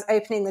 And then I was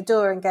opening the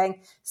door and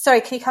going,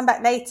 sorry, can you come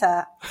back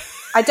later?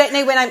 I don't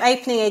know when I'm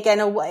opening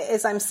again or what it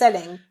is I'm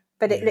selling,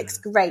 but it looks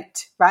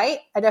great, right?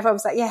 And everyone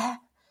was like, yeah,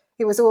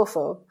 it was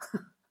awful.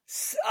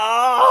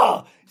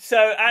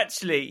 So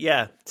actually,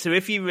 yeah. So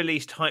if you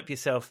released Hype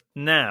Yourself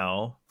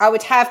now, I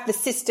would have the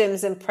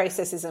systems and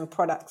processes and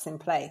products in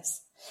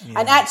place. Yeah.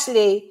 And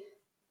actually,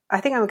 I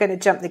think I'm going to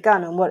jump the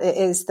gun on what it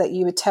is that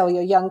you would tell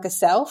your younger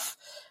self.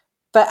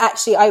 But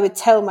actually, I would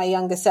tell my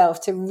younger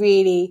self to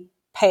really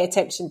pay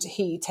attention to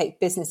who you take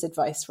business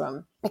advice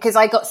from. Because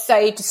I got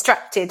so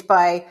distracted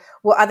by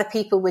what other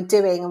people were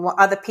doing and what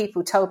other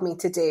people told me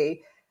to do.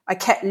 I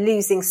kept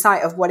losing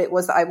sight of what it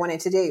was that I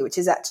wanted to do, which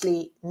is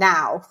actually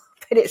now.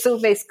 But it's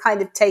almost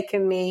kind of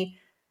taken me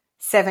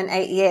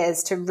 7-8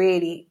 years to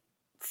really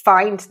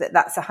find that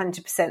that's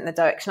 100% the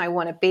direction I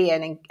want to be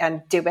in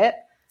and do it.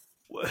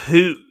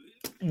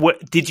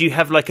 What did you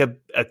have like a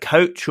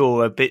coach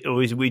or a bit,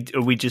 or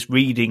are we just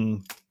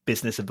reading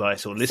business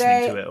advice or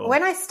listening to it? Or?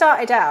 When I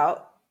started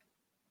out,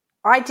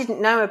 I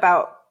didn't know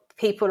about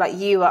people like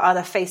you or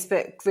other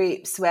Facebook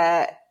groups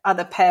where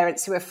other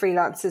parents who were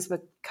freelancers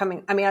were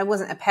coming. I mean, I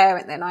wasn't a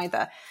parent then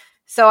either.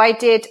 So I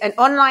did an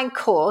online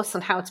course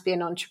on how to be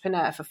an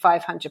entrepreneur for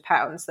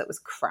 £500. That was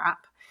crap.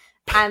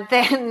 And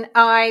then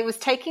I was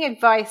taking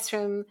advice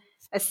from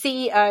a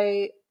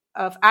CEO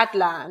of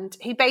Adland.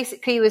 He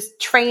basically was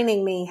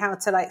training me how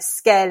to like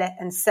scale it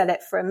and sell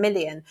it for $1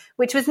 million,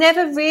 which was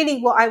never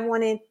really what I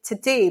wanted to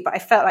do, but I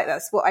felt like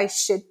that's what I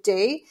should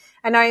do.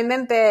 And I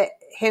remember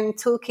him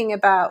talking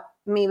about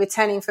me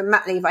returning from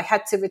mat leave. I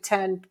had to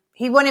return.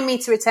 He wanted me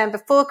to return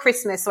before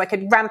Christmas so I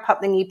could ramp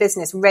up the new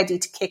business ready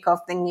to kick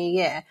off the new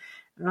year.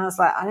 And I was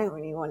like, I don't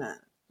really want to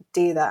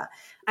do that.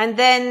 And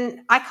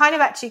then I kind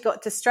of actually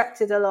got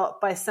distracted a lot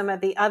by some of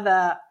the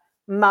other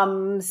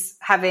mums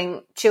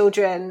having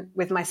children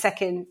with my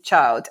second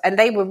child. And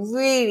they were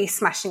really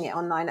smashing it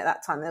online at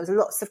that time. There was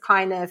lots of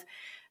kind of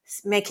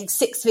making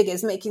 6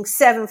 figures, making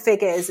 7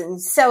 figures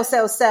and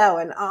sell.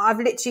 And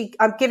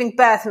I'm giving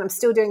birth and I'm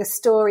still doing a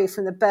story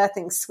from the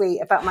birthing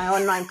suite about my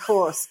online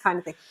course kind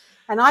of thing.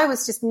 And I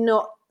was just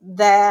not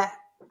there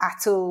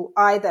at all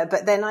either.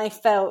 But then I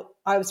felt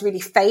I was really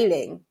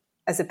failing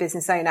as a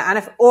business owner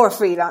or a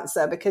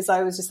freelancer because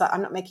I was just like,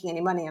 I'm not making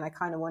any money and I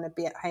kind of want to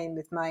be at home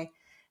with my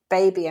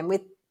baby. And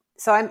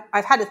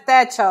I've had a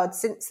third child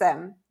since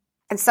then.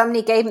 And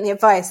somebody gave me the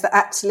advice that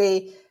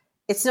actually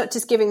it's not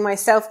just giving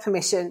myself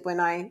permission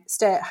when I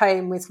stay at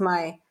home with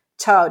my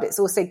child. It's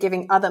also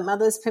giving other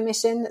mothers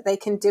permission that they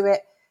can do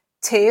it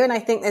too. And I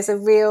think there's a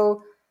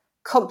real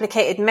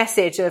complicated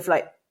message of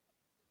like,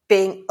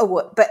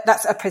 but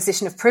that's a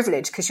position of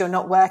privilege because you're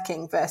not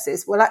working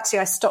versus, well, actually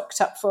I stocked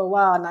up for a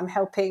while and I'm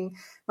helping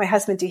my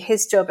husband do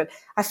his job. And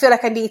I feel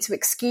like I need to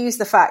excuse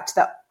the fact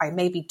that I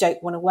maybe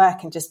don't want to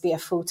work and just be a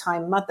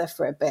full-time mother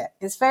for a bit.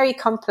 It's very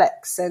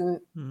complex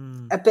and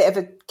a bit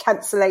of a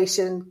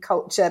cancellation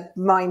culture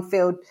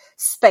minefield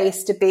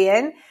space to be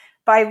in.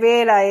 But I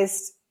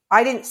realized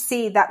I didn't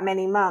see that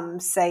many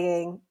mums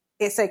saying,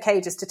 it's okay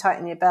just to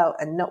tighten your belt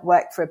and not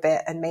work for a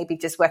bit and maybe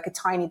just work a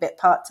tiny bit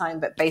part-time,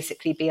 but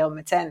basically be on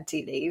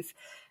maternity leave.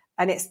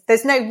 And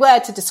there's no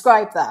word to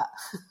describe that.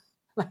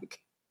 Like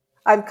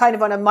I'm kind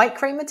of on a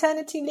micro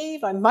maternity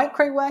leave. I'm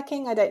micro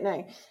working. I don't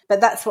know, but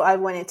that's what I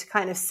wanted to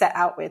kind of set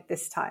out with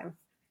this time.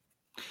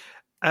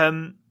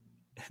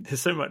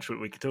 There's so much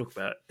that we could talk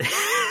about.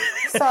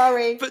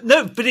 Sorry.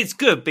 But it's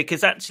good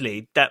because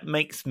actually that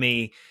makes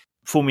me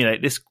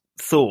formulate this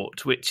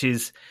thought, which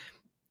is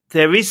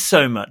there is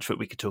so much that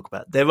we could talk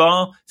about. There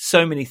are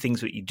so many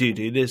things that you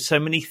do. There's so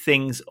many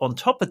things on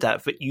top of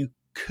that you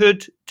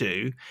could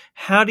do.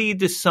 How do you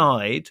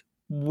decide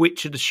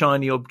which of the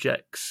shiny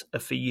objects are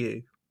for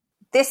you?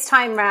 This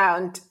time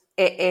round,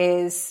 it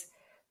is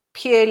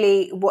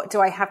purely what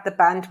do I have the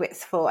bandwidth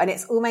for? And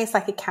it's almost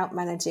like account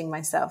managing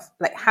myself.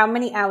 Like, how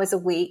many hours a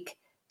week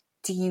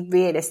do you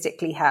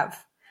realistically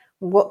have?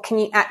 What can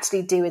you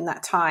actually do in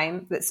that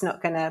time that's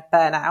not going to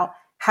burn out?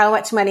 How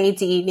much money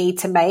do you need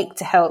to make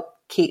to help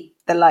keep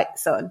the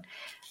lights on?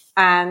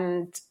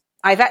 And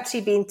I've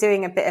actually been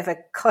doing a bit of a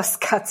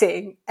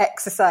cost-cutting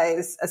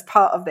exercise as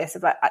part of this,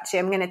 about actually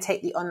I'm going to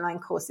take the online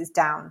courses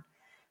down,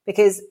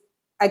 because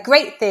a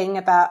great thing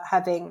about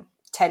having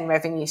 10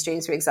 revenue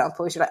streams, for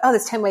example, is you're like, oh,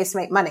 there's 10 ways to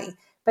make money,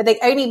 but they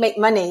only make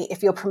money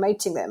if you're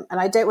promoting them. And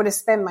I don't want to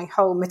spend my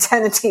whole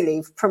maternity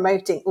leave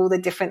promoting all the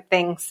different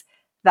things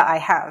that I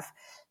have.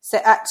 So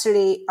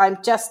actually, I'm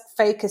just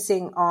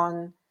focusing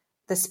on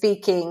the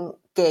speaking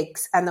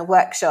gigs and the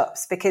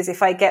workshops, because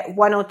if I get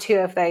one or two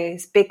of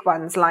those big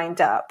ones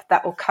lined up,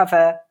 that will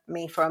cover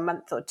me for a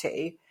month or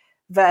two,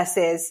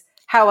 versus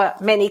how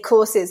many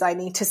courses I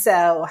need to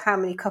sell, or how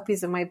many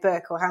copies of my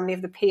book, or how many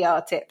of the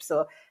PR tips,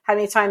 or how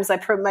many times I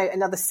promote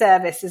another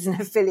service as an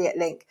affiliate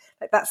link.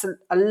 Like, that's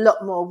a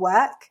lot more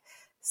work.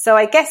 So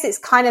I guess it's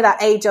kind of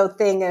that age-old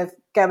thing of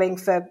going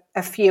for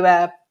a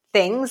fewer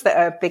things that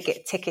are a big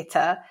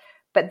ticketer,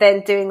 but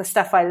then doing the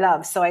stuff I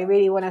love. So I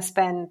really want to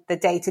spend the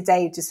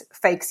day-to-day just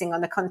focusing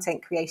on the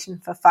content creation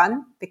for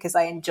fun, because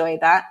I enjoy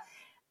that.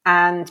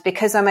 And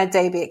because I'm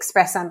Adobe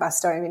Express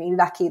ambassador, I'm really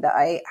lucky that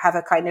I have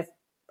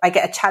I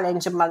get a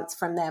challenge a month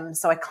from them.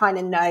 So I kind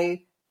of know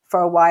for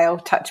a while,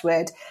 touch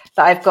wood,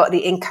 that I've got the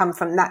income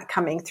from that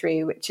coming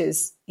through, which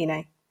is,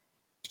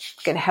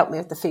 going to help me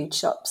with the food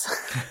shops.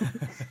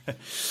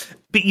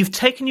 But you've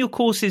taken your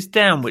courses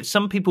down, which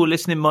some people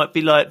listening might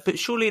be like, but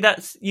surely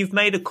you've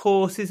made a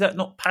course. Is that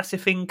not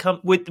passive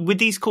income? With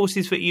these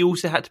courses that you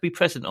also had to be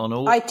present on?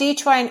 Or? I do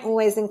try and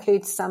always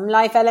include some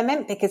live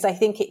element, because I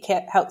think it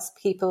helps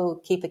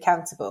people keep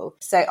accountable.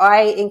 So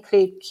I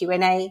include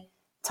Q&A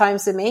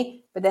times with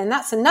me, but then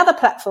that's another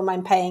platform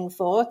I'm paying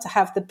for to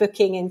have the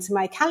booking into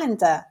my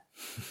calendar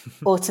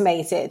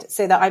automated,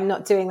 so that I'm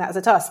not doing that as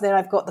a task. So then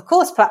I've got the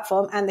course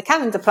platform and the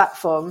calendar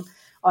platform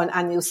on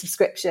annual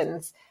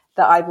subscriptions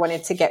that I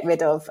wanted to get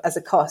rid of as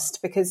a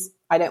cost, because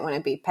I don't want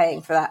to be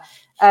paying for that.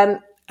 And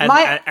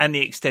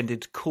the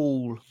extended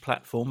call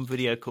platform,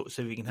 video call,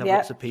 so we can have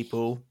lots of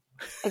people.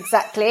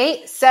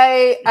 Exactly.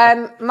 So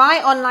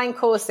my online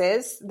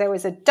courses, there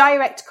was a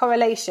direct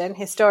correlation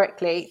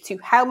historically to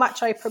how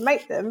much I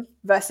promote them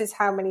versus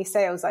how many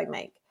sales I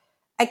make.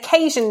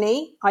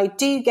 Occasionally, I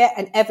do get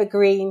an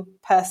evergreen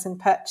person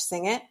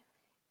purchasing it,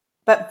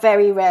 but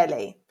very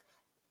rarely.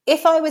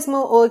 If I was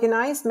more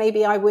organized,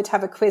 maybe I would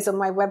have a quiz on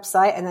my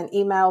website and an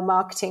email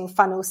marketing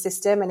funnel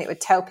system, and it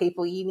would tell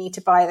people you need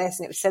to buy this,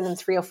 and it would send them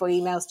 3 or 4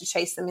 emails to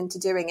chase them into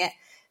doing it.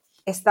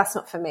 That's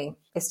not for me.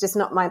 It's just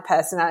not my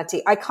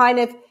personality. I kind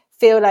of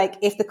feel like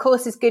if the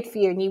course is good for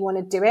you and you want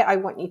to do it, I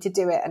want you to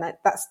do it. And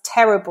that's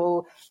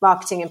terrible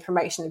marketing and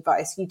promotion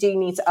advice. You do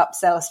need to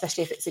upsell,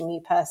 especially if it's a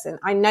new person.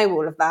 I know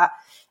all of that.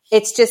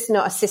 It's just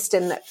not a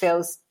system that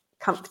feels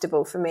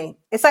comfortable for me.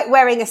 It's like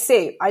wearing a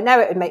suit. I know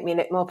it would make me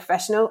look more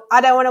professional.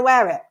 I don't want to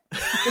wear it.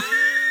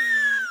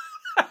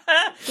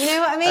 You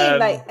know what I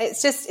mean?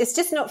 It's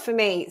just not for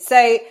me.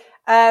 So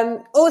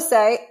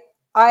also,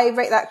 I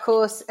wrote that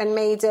course and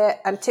made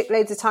it and took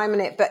loads of time on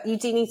it, but you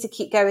do need to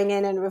keep going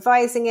in and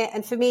revising it.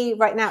 And for me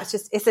right now,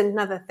 it's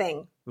another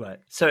thing. Right.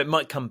 So it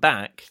might come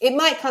back. It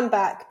might come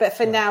back, but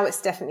for now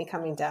it's definitely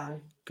coming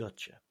down.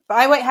 Gotcha. But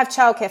I won't have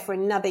childcare for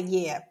another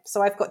year.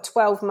 So I've got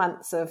 12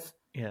 months of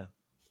no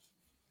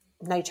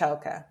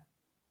childcare.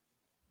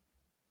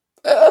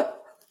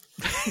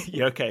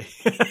 You okay?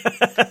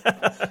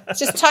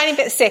 Just a tiny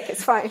bit sick.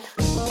 It's fine.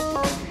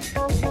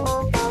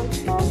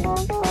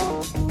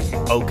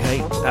 Okay,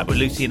 back with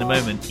Lucy in a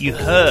moment. You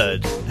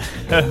heard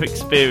her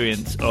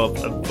experience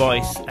of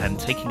advice and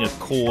taking a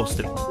course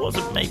that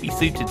wasn't maybe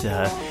suited to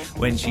her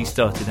when she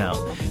started out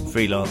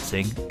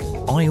freelancing.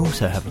 I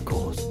also have a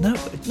course. No,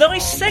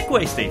 nice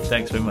segue, Steve.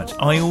 Thanks very much.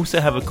 I also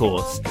have a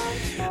course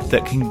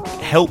that can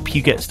help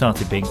you get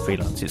started being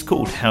freelance. It's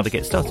called How to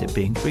Get Started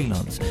Being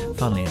Freelance.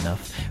 Funnily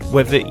enough,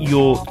 whether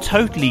you're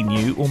totally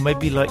new or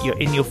maybe like you're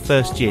in your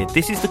first year,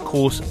 this is the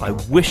course I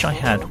wish I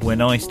had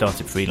when I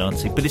started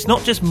freelancing. But it's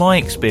not just my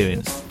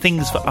experience,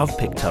 things that I've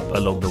picked up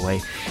along the way.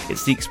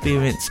 It's the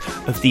experience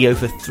of the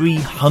over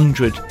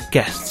 300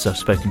 guests I've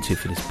spoken to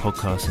for this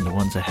podcast and the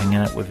ones I hang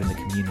out with in the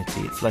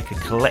community. It's like a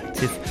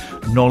collective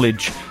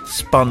knowledge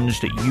sponge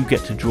that you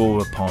get to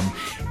draw upon,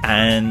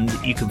 and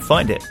you can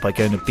find it by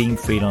going to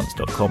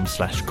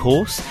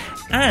beingfreelance.com/course.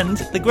 And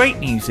the great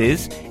news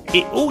is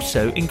it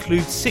also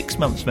includes 6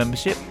 months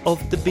membership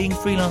of the Being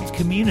Freelance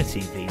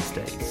community these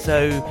days.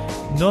 So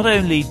not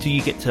only do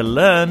you get to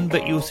learn,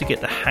 but you also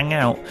get to hang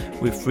out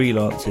with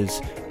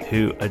freelancers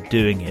who are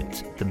doing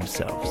it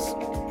themselves.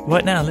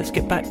 Right now, let's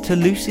get back to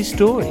Lucy's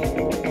story.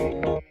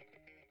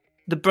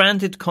 The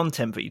branded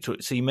content that you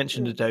took, so you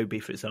mentioned Adobe,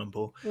 for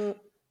example.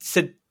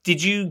 So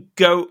did you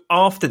go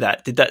after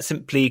that? Did that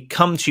simply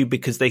come to you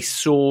because they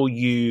saw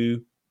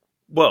you,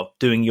 well,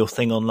 doing your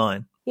thing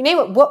online? You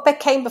know what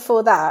came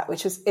before that,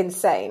 which was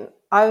insane?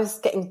 I was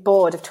getting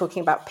bored of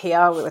talking about PR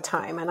all the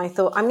time. And I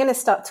thought, I'm going to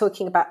start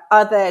talking about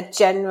other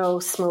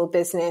general small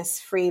business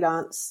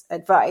freelance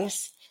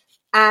advice.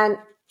 And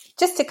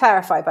just to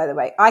clarify, by the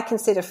way, I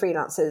consider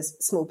freelancers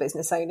small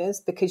business owners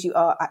because you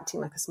are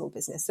acting like a small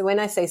business. So when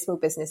I say small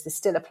business, this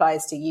still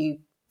applies to you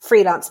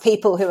freelance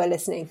people who are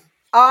listening.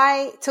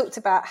 I talked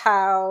about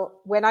how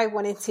when I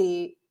wanted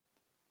to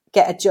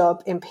get a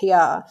job in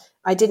PR,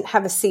 I didn't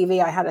have a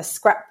CV, I had a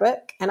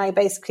scrapbook, and I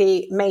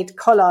basically made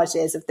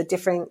collages of the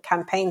different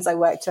campaigns I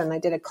worked on. I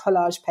did a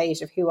collage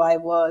page of who I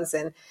was,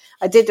 and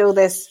I did all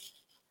this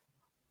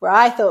where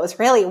I thought was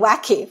really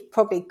wacky,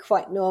 probably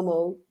quite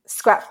normal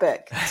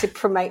scrapbook to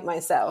promote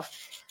myself.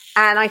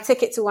 And I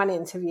took it to one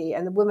interview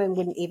and the woman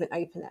wouldn't even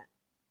open it.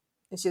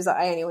 And she was like,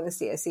 I only want to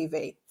see a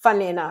CV.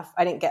 Funnily enough,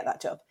 I didn't get that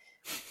job.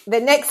 The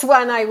next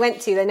one I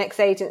went to, the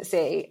next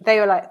agency, they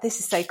were like, this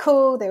is so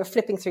cool. They were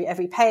flipping through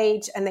every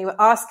page and they were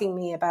asking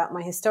me about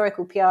my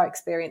historical PR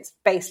experience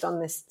based on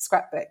this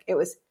scrapbook. It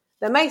was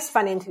the most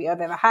fun interview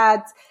I've ever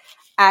had.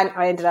 And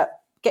I ended up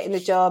getting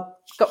the job,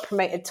 got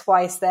promoted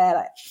twice there,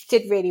 like,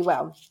 did really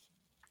well.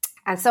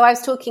 And so I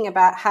was talking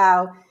about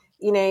how,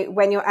 you know,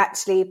 when you're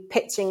actually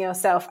pitching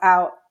yourself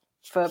out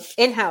for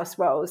in-house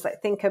roles,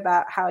 like think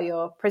about how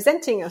you're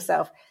presenting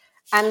yourself.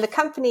 And the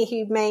company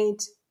who made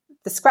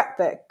the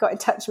scrapbook got in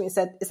touch with me and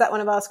said, is that one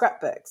of our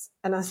scrapbooks?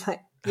 And I was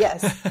like,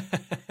 yes.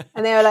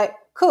 And they were like,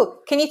 cool,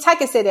 can you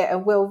tag us in it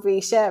and we'll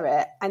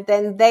reshare it? And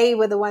then they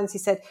were the ones who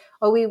said,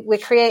 oh, we're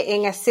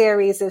creating a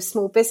series of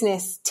small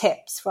business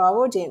tips for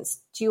our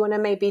audience. Do you want to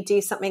maybe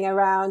do something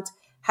around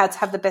how to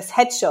have the best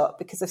headshot?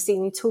 Because I've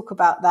seen you talk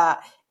about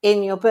that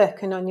in your book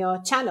and on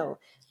your channel.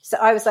 So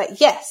I was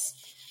like, yes.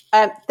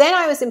 Then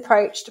I was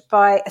approached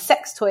by a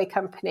sex toy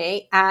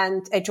company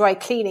and a dry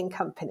cleaning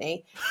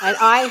company. And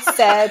I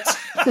said...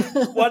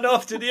 One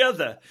after the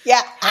other?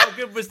 Yeah. How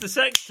good was the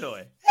sex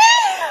toy?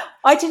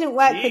 I didn't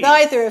work with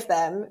either of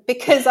them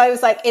because I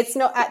was like, it's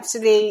not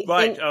actually...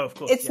 Right, of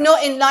course. It's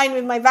not in line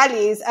with my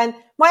values. And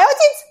my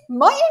audience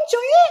might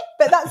enjoy it,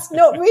 but that's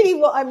not really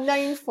what I'm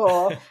known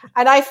for.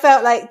 And I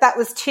felt like that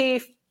was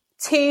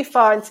too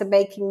far into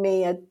making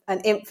me an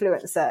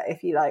influencer,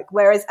 if you like.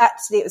 Whereas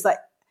actually it was like,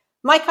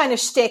 my kind of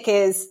shtick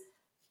is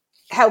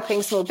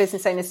helping small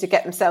business owners to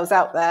get themselves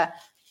out there.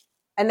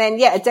 And then,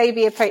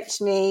 Adobe approached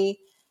me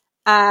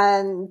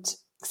and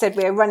said,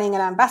 we're running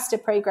an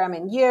ambassador program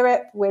in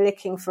Europe. We're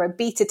looking for a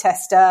beta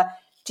tester.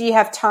 Do you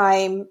have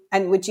time?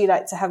 And would you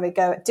like to have a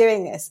go at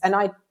doing this? And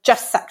I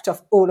just sacked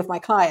off all of my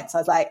clients. I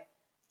was like,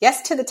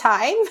 yes to the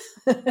time.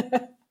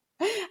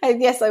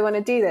 And yes, I want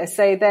to do this.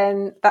 So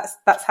then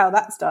that's how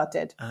that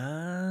started.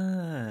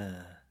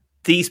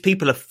 These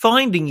people are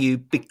finding you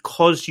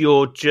because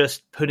you're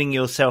just putting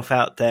yourself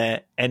out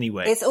there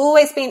anyway. It's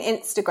always been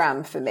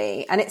Instagram for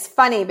me. And it's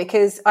funny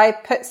because I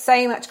put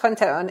so much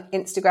content on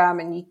Instagram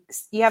and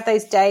you have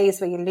those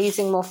days where you're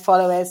losing more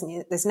followers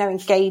and there's no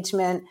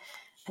engagement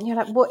and you're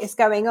like, what is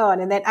going on?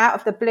 And then out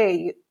of the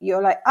blue,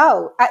 you're like,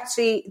 oh,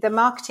 actually the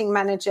marketing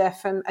manager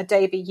from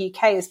Adobe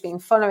UK has been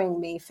following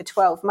me for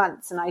 12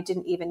 months and I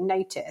didn't even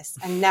notice.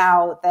 And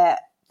now they're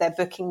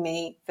booking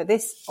me for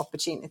this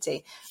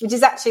opportunity, which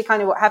is actually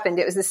kind of what happened.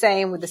 It was the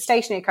same with the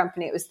stationery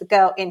company. It was the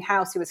girl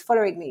in-house who was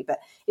following me, but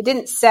it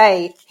didn't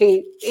say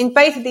who, in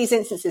both of these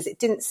instances, it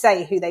didn't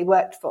say who they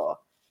worked for.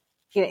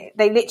 You know,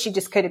 they literally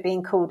just could have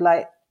been called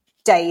like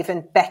Dave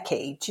and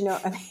Becky. Do you know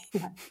what I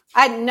mean?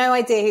 I had no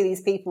idea who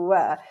these people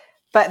were,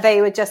 but they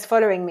were just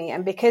following me.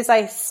 And because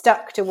I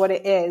stuck to what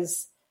it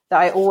is that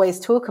I always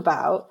talk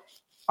about,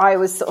 I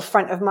was sort of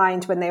front of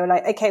mind when they were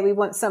like, okay, we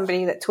want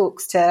somebody that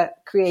talks to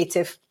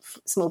creative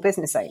small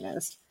business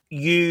owners.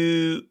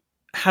 You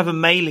have a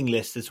mailing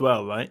list as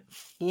well, right?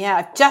 Yeah,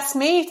 I've just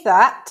moved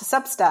that to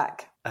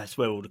Substack. That's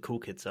where all the cool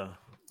kids are,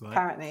 right?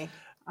 Apparently.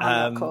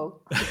 I'm not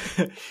cool.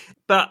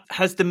 But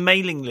has the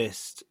mailing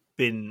list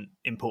been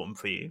important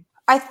for you?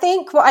 I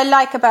think what I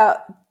like about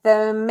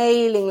the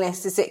mailing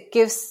list is it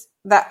gives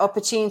that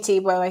opportunity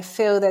where I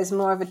feel there's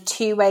more of a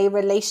two-way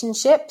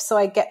relationship. So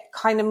I get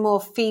kind of more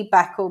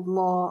feedback or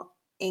more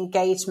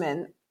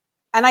engagement.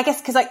 And I guess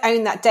because I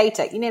own that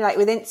data, you know, like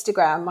with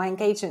Instagram, my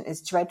engagement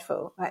is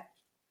dreadful. Like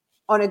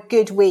on a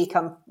good week,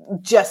 I'm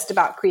just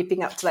about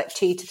creeping up to like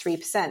 2 to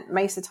 3%.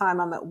 Most of the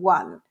time I'm at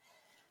 1.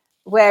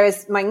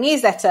 Whereas my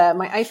newsletter,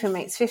 my open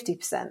rate's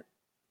 50%.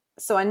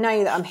 So I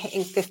know that I'm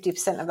hitting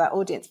 50% of that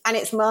audience and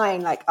it's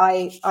mine. Like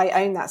I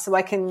own that. So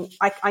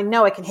I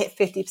know I can hit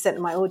 50%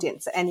 of my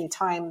audience at any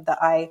time that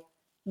I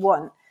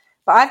want.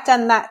 But I've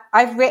done that.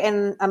 I've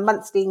written a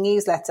monthly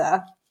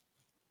newsletter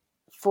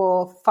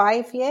for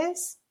 5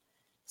 years.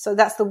 So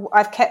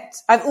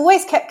I've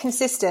always kept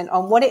consistent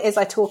on what it is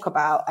I talk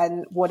about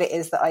and what it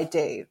is that I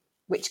do,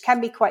 which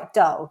can be quite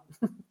dull,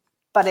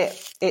 but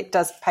it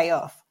does pay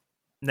off.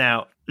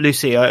 Now,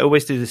 Lucy, I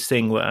always do this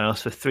thing where I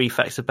ask for 3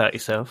 facts about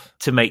yourself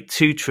to make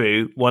 2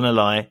 true, 1 a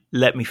lie.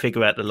 Let me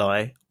figure out the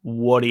lie.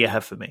 What do you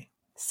have for me?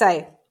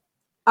 So,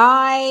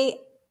 I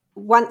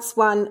once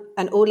won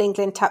an All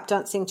England tap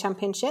dancing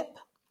championship.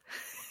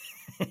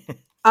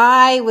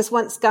 I was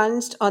once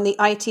gunged on the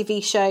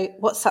ITV show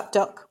What's Up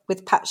Doc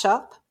with Pat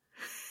Sharp.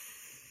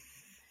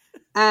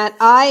 And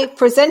I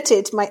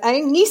presented my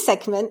own news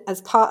segment as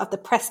part of the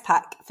press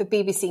pack for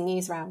BBC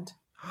Newsround.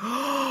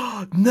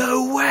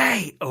 No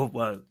way! Oh,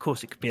 well, of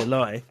course it could be a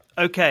lie.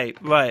 Okay,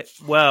 right.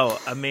 Well,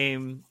 I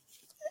mean,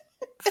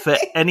 for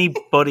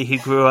anybody who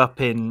grew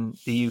up in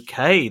the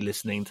UK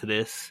listening to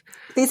this...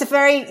 These are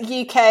very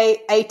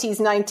UK 80s,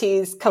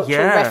 90s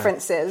cultural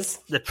references.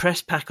 The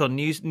press pack on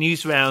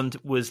Newsround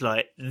was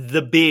like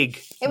the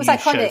big news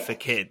iconic. Show for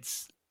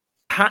kids.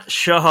 Pat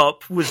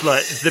Sharp was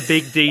like the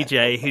big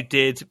DJ who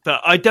did, but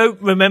I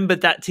don't remember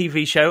that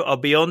TV show, I'll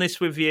be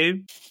honest with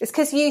you. It's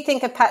because you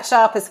think of Pat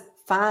Sharp as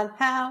fun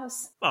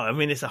house. Oh, I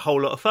mean, it's a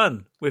whole lot of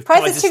fun with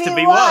prizes to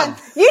be won.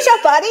 Use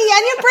your body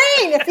and your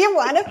brain if you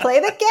want to play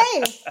the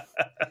game.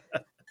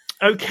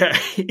 Okay.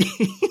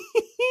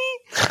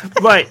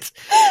 Right.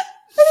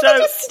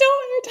 So,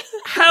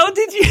 how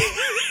did you...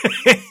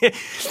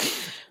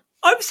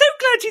 I'm so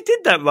glad you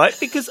did that, right?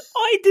 Because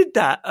I did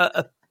that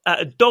at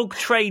a dog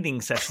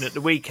training session at the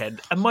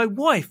weekend, and my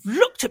wife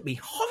looked at me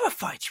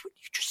horrified. She went,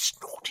 "You just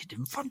snorted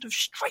in front of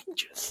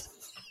strangers."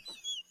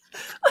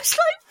 I was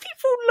like,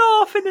 people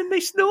laughing and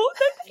they snort.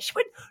 She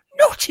went,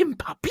 "Not in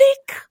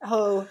public."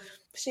 Oh,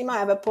 she might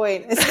have a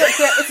point.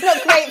 It's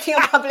not great for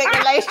your public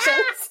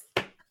relations.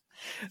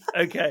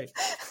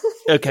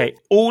 Okay.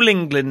 All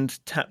England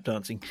tap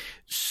dancing.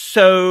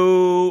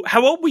 So,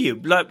 how old were you?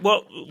 Like,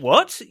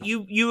 what?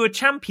 You were a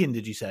champion,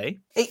 did you say?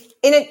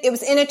 It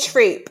was in a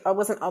troupe. I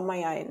wasn't on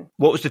my own.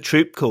 What was the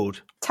troupe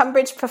called?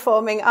 Tunbridge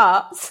Performing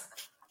Arts.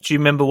 Do you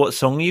remember what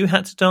song you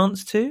had to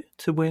dance to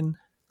win?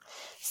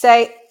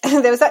 So,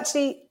 there was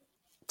actually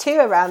 2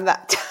 around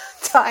that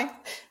time.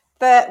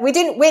 But we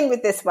didn't win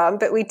with this one,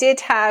 but we did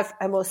have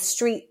a more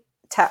street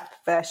tap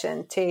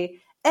version to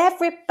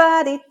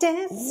Everybody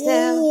Dance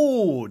Now.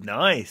 Oh,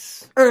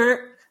 nice.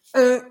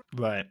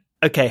 Right.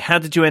 Okay, how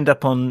did you end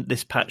up on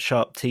this Pat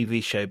Sharp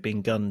TV show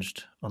being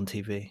gunged on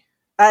TV?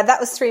 That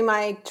was through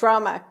my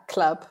drama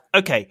club.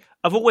 Okay,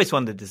 I've always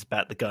wondered this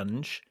about the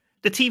gunge.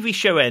 The TV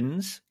show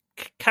ends,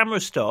 camera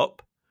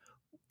stop.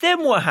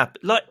 Then what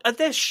happened? Like, are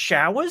there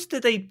showers?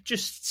 Do they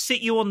just sit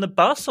you on the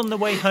bus on the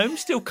way home,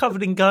 still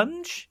covered in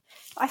gunge?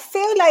 I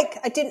feel like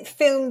I didn't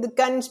film the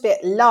gunge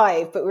bit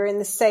live, but we were in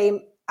the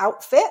same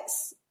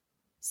outfits.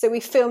 So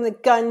we filmed the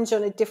gunge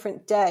on a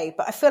different day.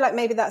 But I feel like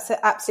maybe that's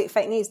absolute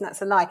fake news and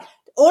that's a lie.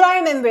 All I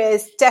remember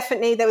is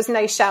definitely there was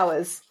no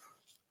showers.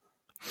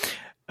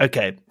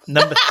 Okay,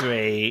 number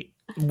 3.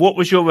 What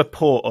was your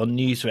report on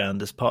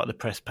Newsround as part of the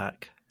press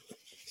pack?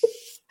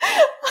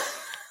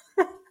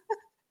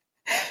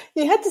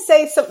 You had to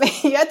say something.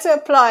 You had to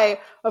apply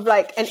of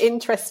like an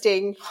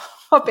interesting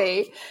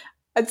hobby.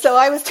 And so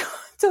I was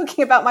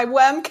talking about my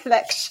worm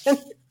collection.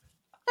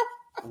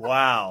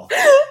 Wow.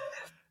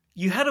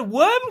 You had a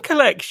worm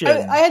collection?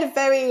 I had a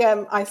very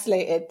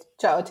isolated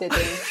childhood in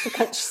the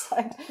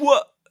countryside.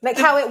 What? Like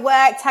how it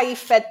worked, how you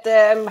fed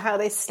them, how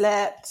they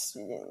slept.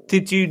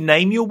 Did you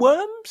name your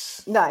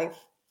worms? No. Right.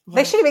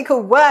 They should have been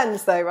called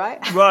worms though,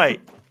 right? Right.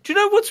 Do you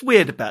know what's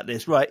weird about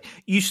this? Right.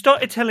 You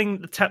started telling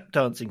the tap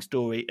dancing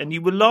story and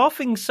you were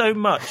laughing so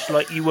much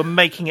like you were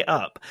making it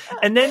up.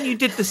 And then you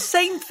did the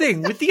same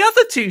thing with the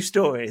other 2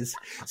 stories.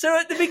 So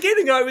at the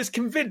beginning I was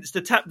convinced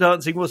the tap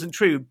dancing wasn't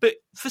true. But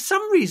for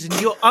some reason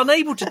you're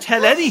unable to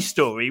tell any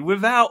story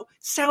without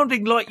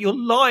sounding like you're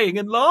lying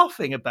and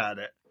laughing about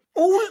it.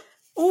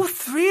 All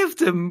 3 of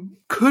them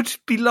could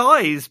be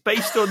lies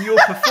based on your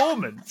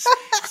performance.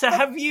 So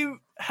have you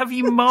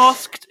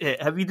masked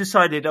it? Have you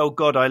decided, oh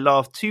God, I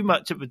laughed too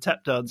much at the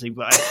tap dancing,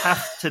 but I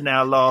have to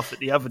now laugh at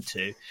the other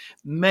 2?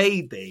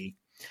 Maybe.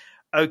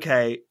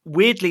 Okay.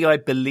 Weirdly, I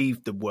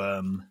believed the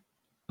worm.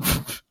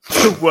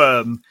 The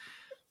worm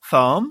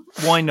farm.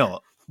 Why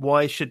not?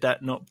 Why should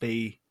that not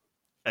be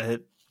a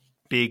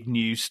big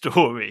news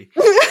story?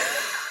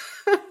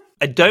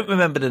 I don't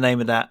remember the name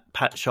of that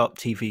Pat Sharp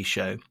TV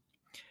show.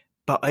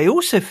 But I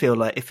also feel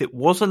like if it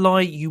was a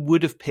lie, you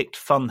would have picked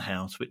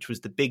Funhouse, which was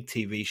the big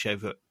TV show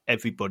that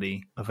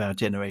everybody of our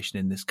generation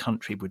in this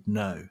country would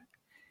know.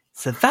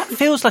 So that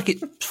feels like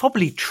it's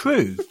probably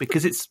true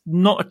because it's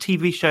not a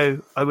TV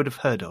show I would have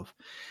heard of.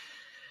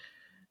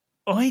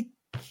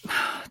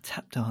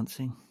 Tap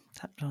dancing.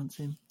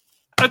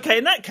 Okay,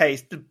 in that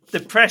case, the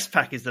press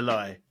pack is the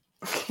lie.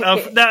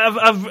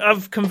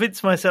 I've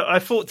convinced myself. I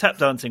thought tap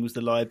dancing was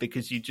the lie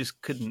because you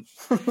just couldn't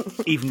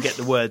even get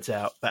the words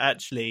out. But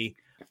actually,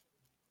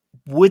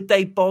 would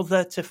they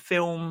bother to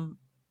film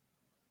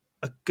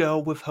a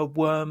girl with her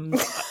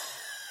worms?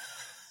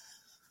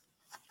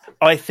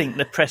 I think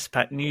the press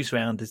pack news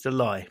round is the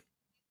lie.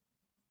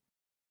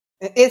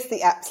 It is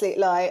the absolute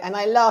lie. And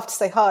I laughed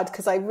so hard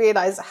because I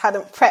realised I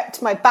hadn't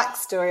prepped my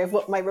backstory of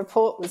what my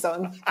report was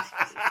on.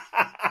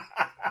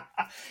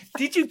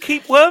 Did you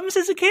keep worms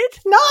as a kid?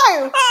 No.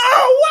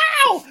 Oh,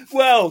 wow.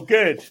 Well,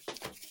 good.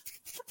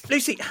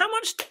 Lucy, how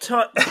much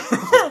time...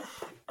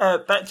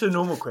 back to a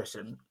normal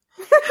question.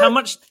 How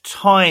much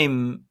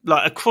time,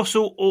 like, across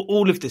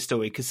all of this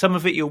story, because some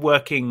of it you're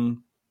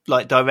working,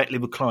 like, directly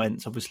with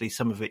clients, obviously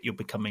some of it you're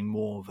becoming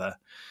more of a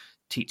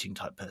teaching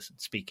type person,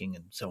 speaking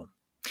and so on.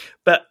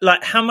 But,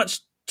 like, how much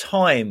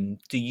time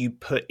do you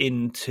put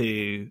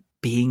into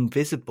being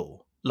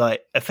visible?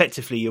 Like,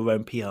 effectively your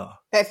own PR?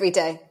 Every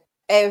day.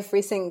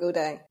 Every single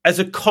day. As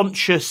a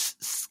conscious,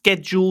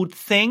 scheduled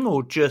thing,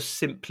 or just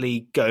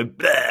simply go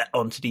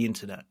onto the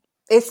internet?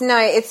 It's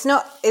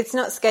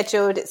not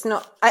scheduled. It's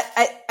not,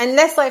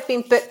 unless I've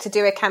been booked to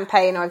do a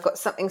campaign or I've got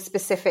something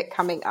specific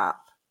coming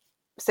up.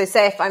 So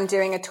say if I'm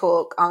doing a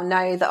talk, I'll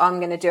know that I'm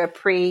going to do a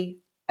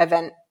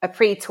pre-event, a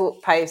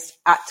pre-talk post,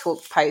 at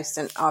talk post,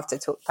 and after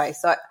talk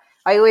post. So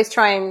I always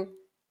try and,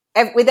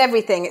 with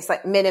everything, it's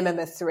like minimum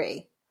of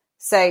 3.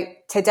 So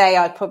today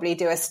I'd probably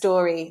do a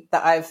story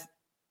that I've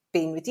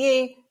been with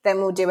you, then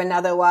we'll do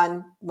another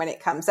one when it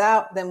comes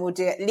out, then we'll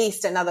do at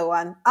least another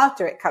one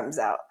after it comes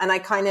out. And I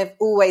kind of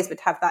always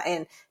would have that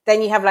in.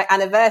 Then you have like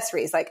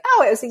anniversaries, like,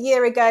 oh, it was a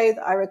year ago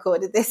that I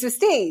recorded this with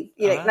Steve.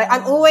 You know, like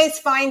I'm always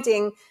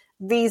finding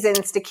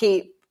reasons to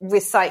keep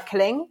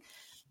recycling.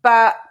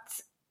 But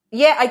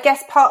yeah, I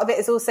guess part of it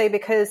is also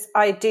because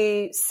I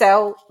do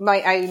sell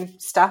my own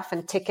stuff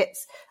and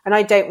tickets, and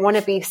I don't want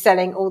to be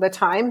selling all the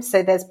time.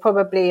 So there's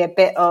probably a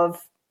bit of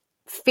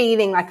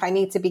feeling like I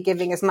need to be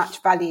giving as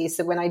much value.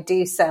 So when I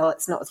do sell,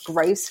 it's not as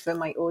gross for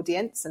my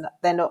audience and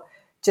they're not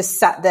just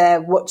sat there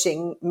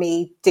watching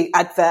me do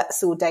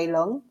adverts all day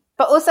long.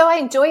 But also I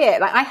enjoy it.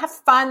 Like I have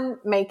fun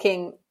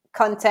making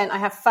content. I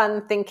have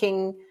fun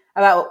thinking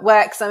about what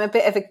works. I'm a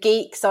bit of a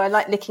geek, so I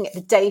like looking at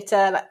the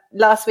data. Like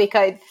last week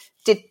I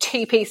did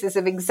 2 pieces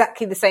of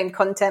exactly the same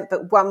content,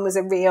 but one was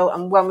a reel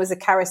and one was a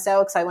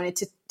carousel because I wanted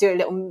to do a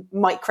little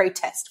micro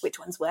test, which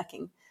one's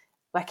working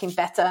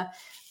better.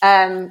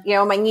 On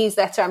my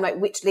newsletter, I'm like,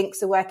 which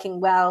links are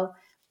working well?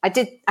 I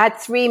had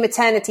 3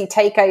 maternity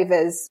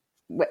takeovers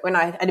when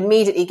I had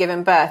immediately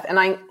given birth, and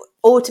I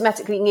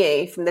automatically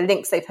knew from the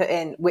links they put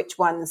in which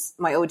ones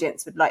my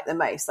audience would like the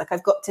most. Like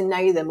I've got to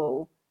know them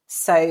all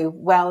so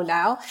well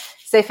now.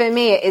 So for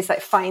me, it is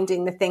like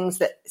finding the things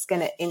that is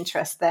going to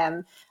interest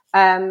them.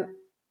 And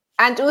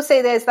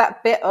also there's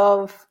that bit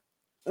of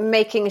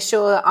making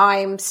sure that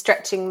I'm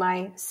stretching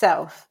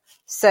myself.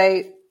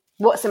 So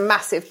what's a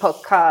massive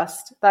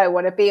podcast that I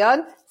want to be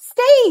on?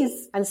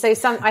 Steve's. And so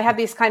I have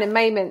these kind of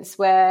moments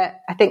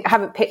where I think I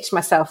haven't pitched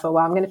myself for a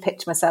while. I'm going to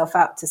pitch myself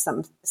out to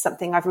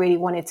something I've really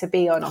wanted to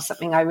be on or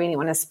something I really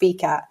want to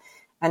speak at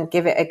and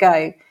give it a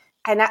go.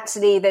 And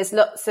actually there's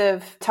lots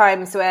of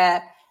times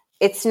where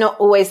it's not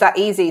always that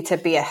easy to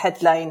be a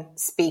headline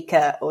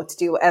speaker or to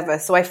do whatever.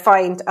 So I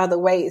find other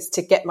ways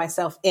to get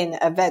myself in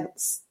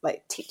events,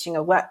 like teaching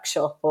a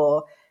workshop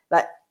or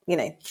like,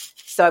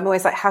 so I'm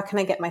always like, how can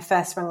I get my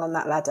first rung on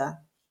that ladder?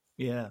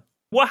 Yeah.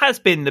 What has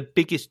been the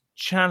biggest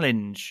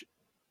challenge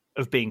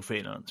of being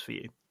freelance for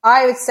you?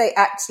 I would say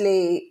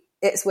actually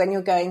it's when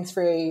you're going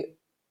through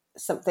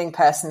something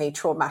personally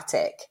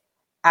traumatic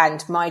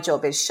and my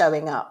job is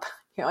showing up.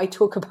 I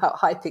talk about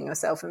hyping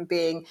yourself and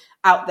being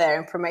out there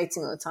and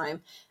promoting all the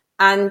time.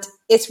 And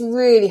it's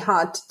really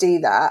hard to do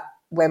that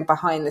when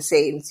behind the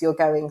scenes you're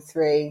going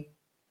through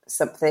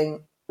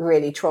something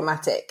really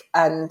traumatic.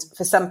 And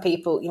for some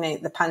people,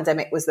 the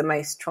pandemic was the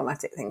most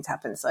traumatic thing to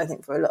happen. So I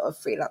think for a lot of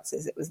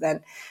freelancers, it was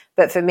then.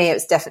 But for me, it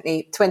was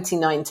definitely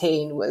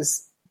 2019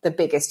 was the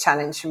biggest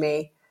challenge for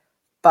me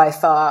by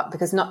far,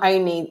 because not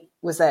only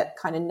was there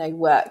kind of no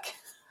work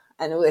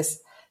and all this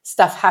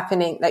stuff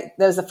happening, like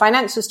there was the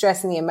financial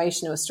stress and the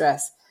emotional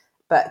stress.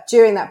 But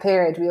during that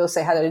period, we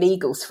also had a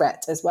legal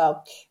threat as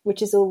well,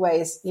 which is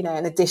always,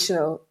 an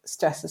additional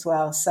stress as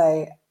well.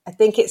 So I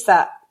think it's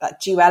that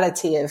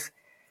duality of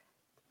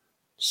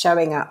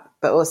showing up,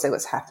 but also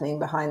what's happening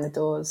behind the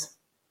doors.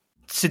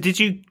 So did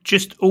you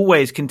just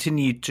always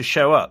continue to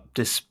show up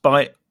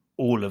despite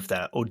all of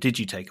that, or did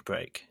you take a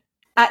break?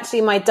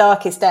 Actually, my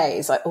darkest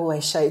days, I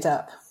always showed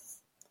up.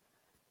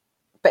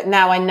 But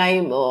now I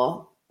know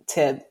more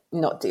to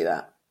not do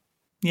that.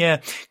 Yeah,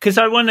 because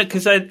I wonder,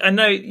 because I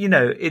know,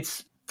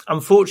 it's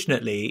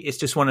unfortunately, it's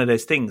just one of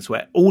those things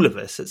where all of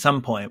us at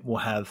some point will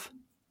have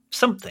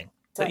something.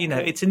 Exactly.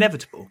 But, it's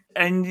inevitable.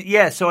 And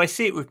yeah, so I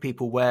see it with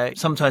people where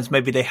sometimes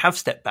maybe they have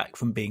stepped back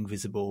from being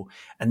visible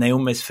and they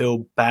almost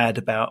feel bad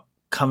about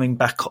coming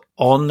back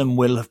on,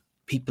 and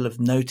people have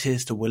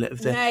noticed, or will it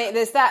have done? No,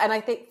 there's that. And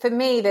I think for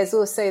me, there's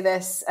also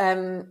this,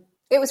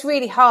 it was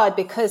really hard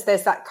because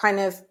there's that kind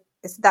of,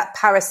 it's that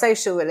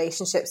parasocial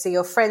relationship. So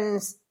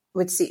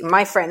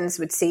my friends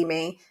would see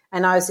me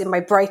and I was in my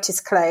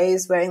brightest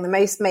clothes, wearing the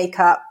most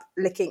makeup,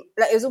 looking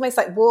like it was almost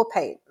like war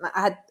paint.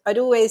 Like I'd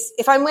always,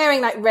 if I'm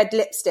wearing like red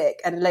lipstick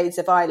and loads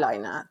of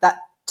eyeliner, that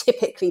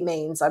typically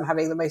means I'm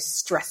having the most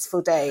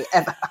stressful day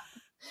ever.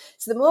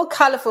 So the more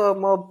colourful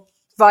and more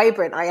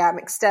vibrant I am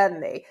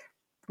externally,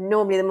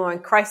 normally the more in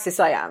crisis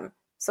I am.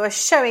 So I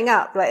was showing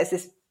up like as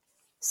this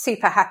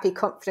super happy,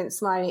 confident,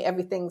 smiley,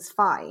 everything's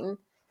fine.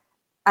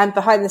 And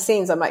behind the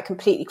scenes, I'm like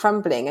completely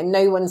crumbling and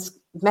no one's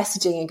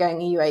messaging and going,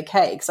 are you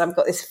okay? Because I've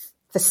got this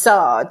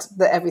facade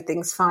that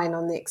everything's fine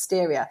on the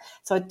exterior.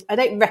 So I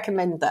don't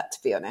recommend that, to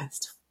be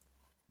honest.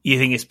 You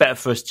think it's better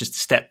for us just to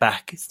step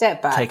back?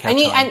 Take our time.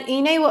 And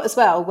you know what as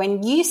well?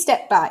 When you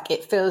step back,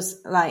 it feels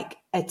like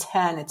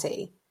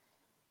eternity.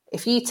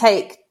 If you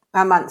take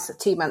a month,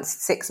 2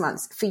 months, 6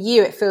 months, for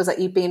you, it feels like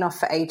you've been off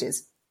for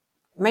ages.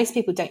 Most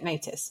people don't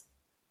notice.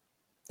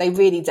 They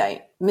really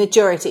don't.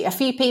 Majority. A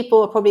few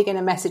people are probably going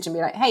to message and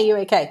be like, hey, you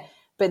okay?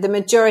 But the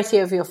majority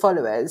of your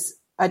followers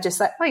are just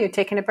like, oh, you're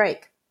taking a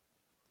break.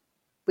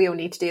 We all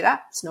need to do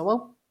that. It's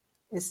normal.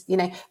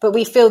 But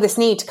we feel this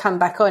need to come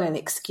back on and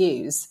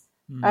excuse.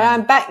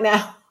 I'm back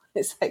now.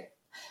 It's like,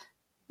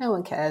 no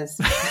one cares.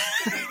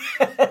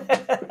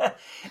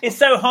 It's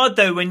so hard,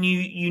 though, when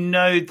you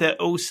know that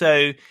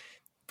also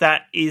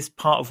that is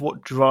part of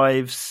what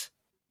drives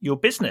your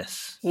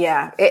business.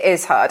 Yeah, it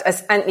is hard.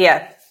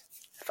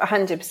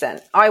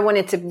 100%. I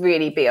wanted to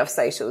really be off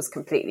socials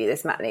completely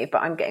this Matley,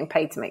 but I'm getting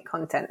paid to make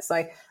content.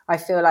 So I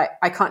feel like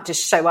I can't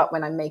just show up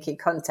when I'm making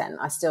content.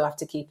 I still have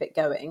to keep it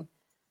going.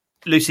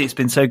 Lucy, it's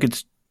been so good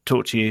to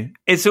talk to you.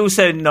 It's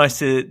also nice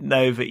to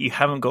know that you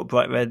haven't got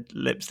bright red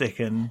lipstick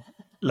and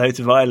loads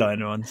of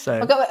eyeliner on. So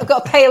I've got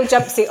a pale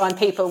jumpsuit on,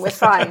 people. We're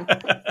fine.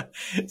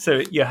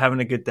 So you're having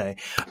a good day.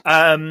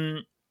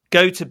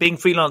 Go to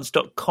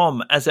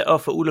beingfreelance.com. As I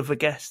offer all of the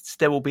guests,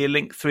 there will be a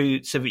link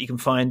through so that you can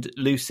find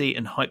Lucy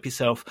and hype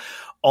yourself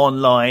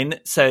online.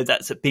 So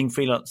that's at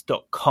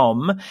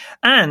beingfreelance.com.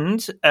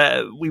 And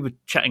we were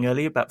chatting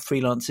earlier about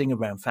freelancing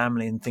around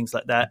family and things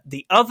like that.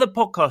 The other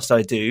podcast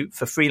I do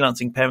for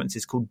freelancing parents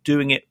is called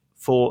Doing It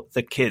for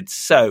the Kids.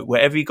 So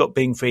wherever you got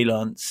Being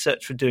Freelance,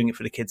 search for Doing It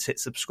for the Kids, hit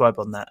subscribe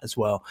on that as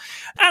well.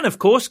 And of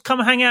course,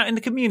 come hang out in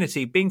the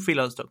community,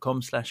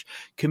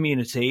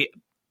 beingfreelance.com/community.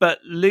 But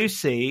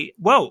Lucy,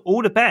 well,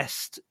 all the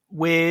best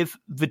with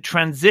the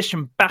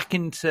transition back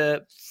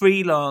into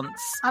freelance.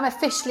 I'm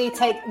officially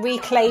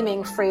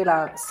reclaiming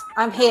freelance.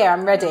 I'm here.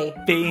 I'm ready.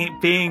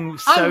 Being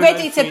I'm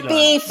ready to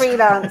be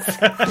freelance.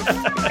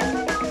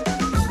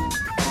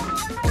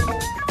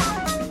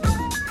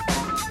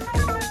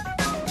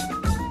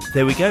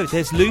 There we go.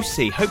 There's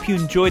Lucy. Hope you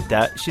enjoyed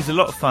that. She's a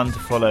lot of fun to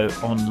follow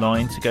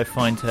online. So go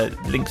find her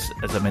links,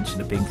 as I mentioned,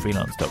 at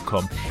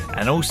beingfreelance.com.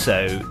 And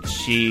also,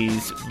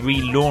 she's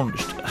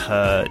relaunched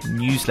her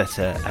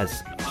newsletter as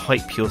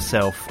Hype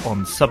Yourself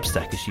on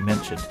Substack, as she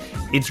mentioned.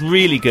 It's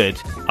really good.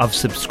 I've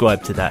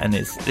subscribed to that, and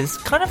there's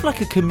kind of like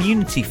a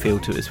community feel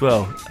to it as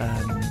well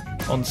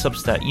on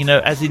Substack.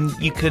 As in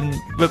you can.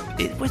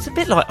 It's a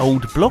bit like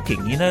old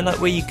blogging,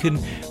 like where you can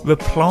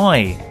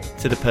reply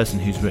to the person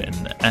who's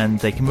written and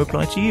they can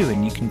reply to you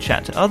and you can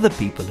chat to other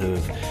people who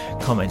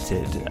have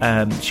commented.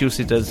 She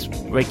also does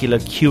regular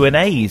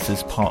Q&As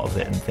as part of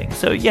it and things.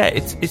 So yeah,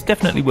 it's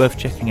definitely worth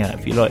checking out.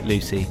 If you like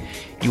Lucy,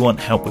 you want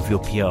help with your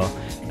PR,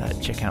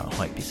 check out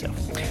Hype Yourself.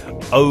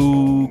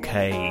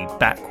 Okay,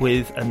 back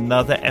with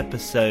another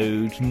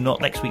episode,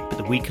 not next week but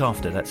the week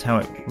after. That's how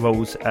it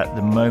rolls at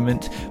the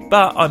moment,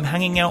 but I'm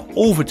hanging out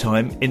all the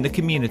time in the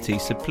community,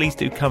 so please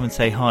do come and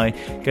say hi.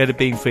 Go to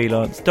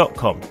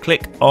beingfreelance.com,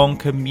 click on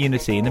community.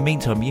 In the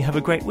meantime, you have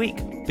a great week.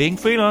 Being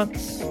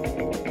Freelance.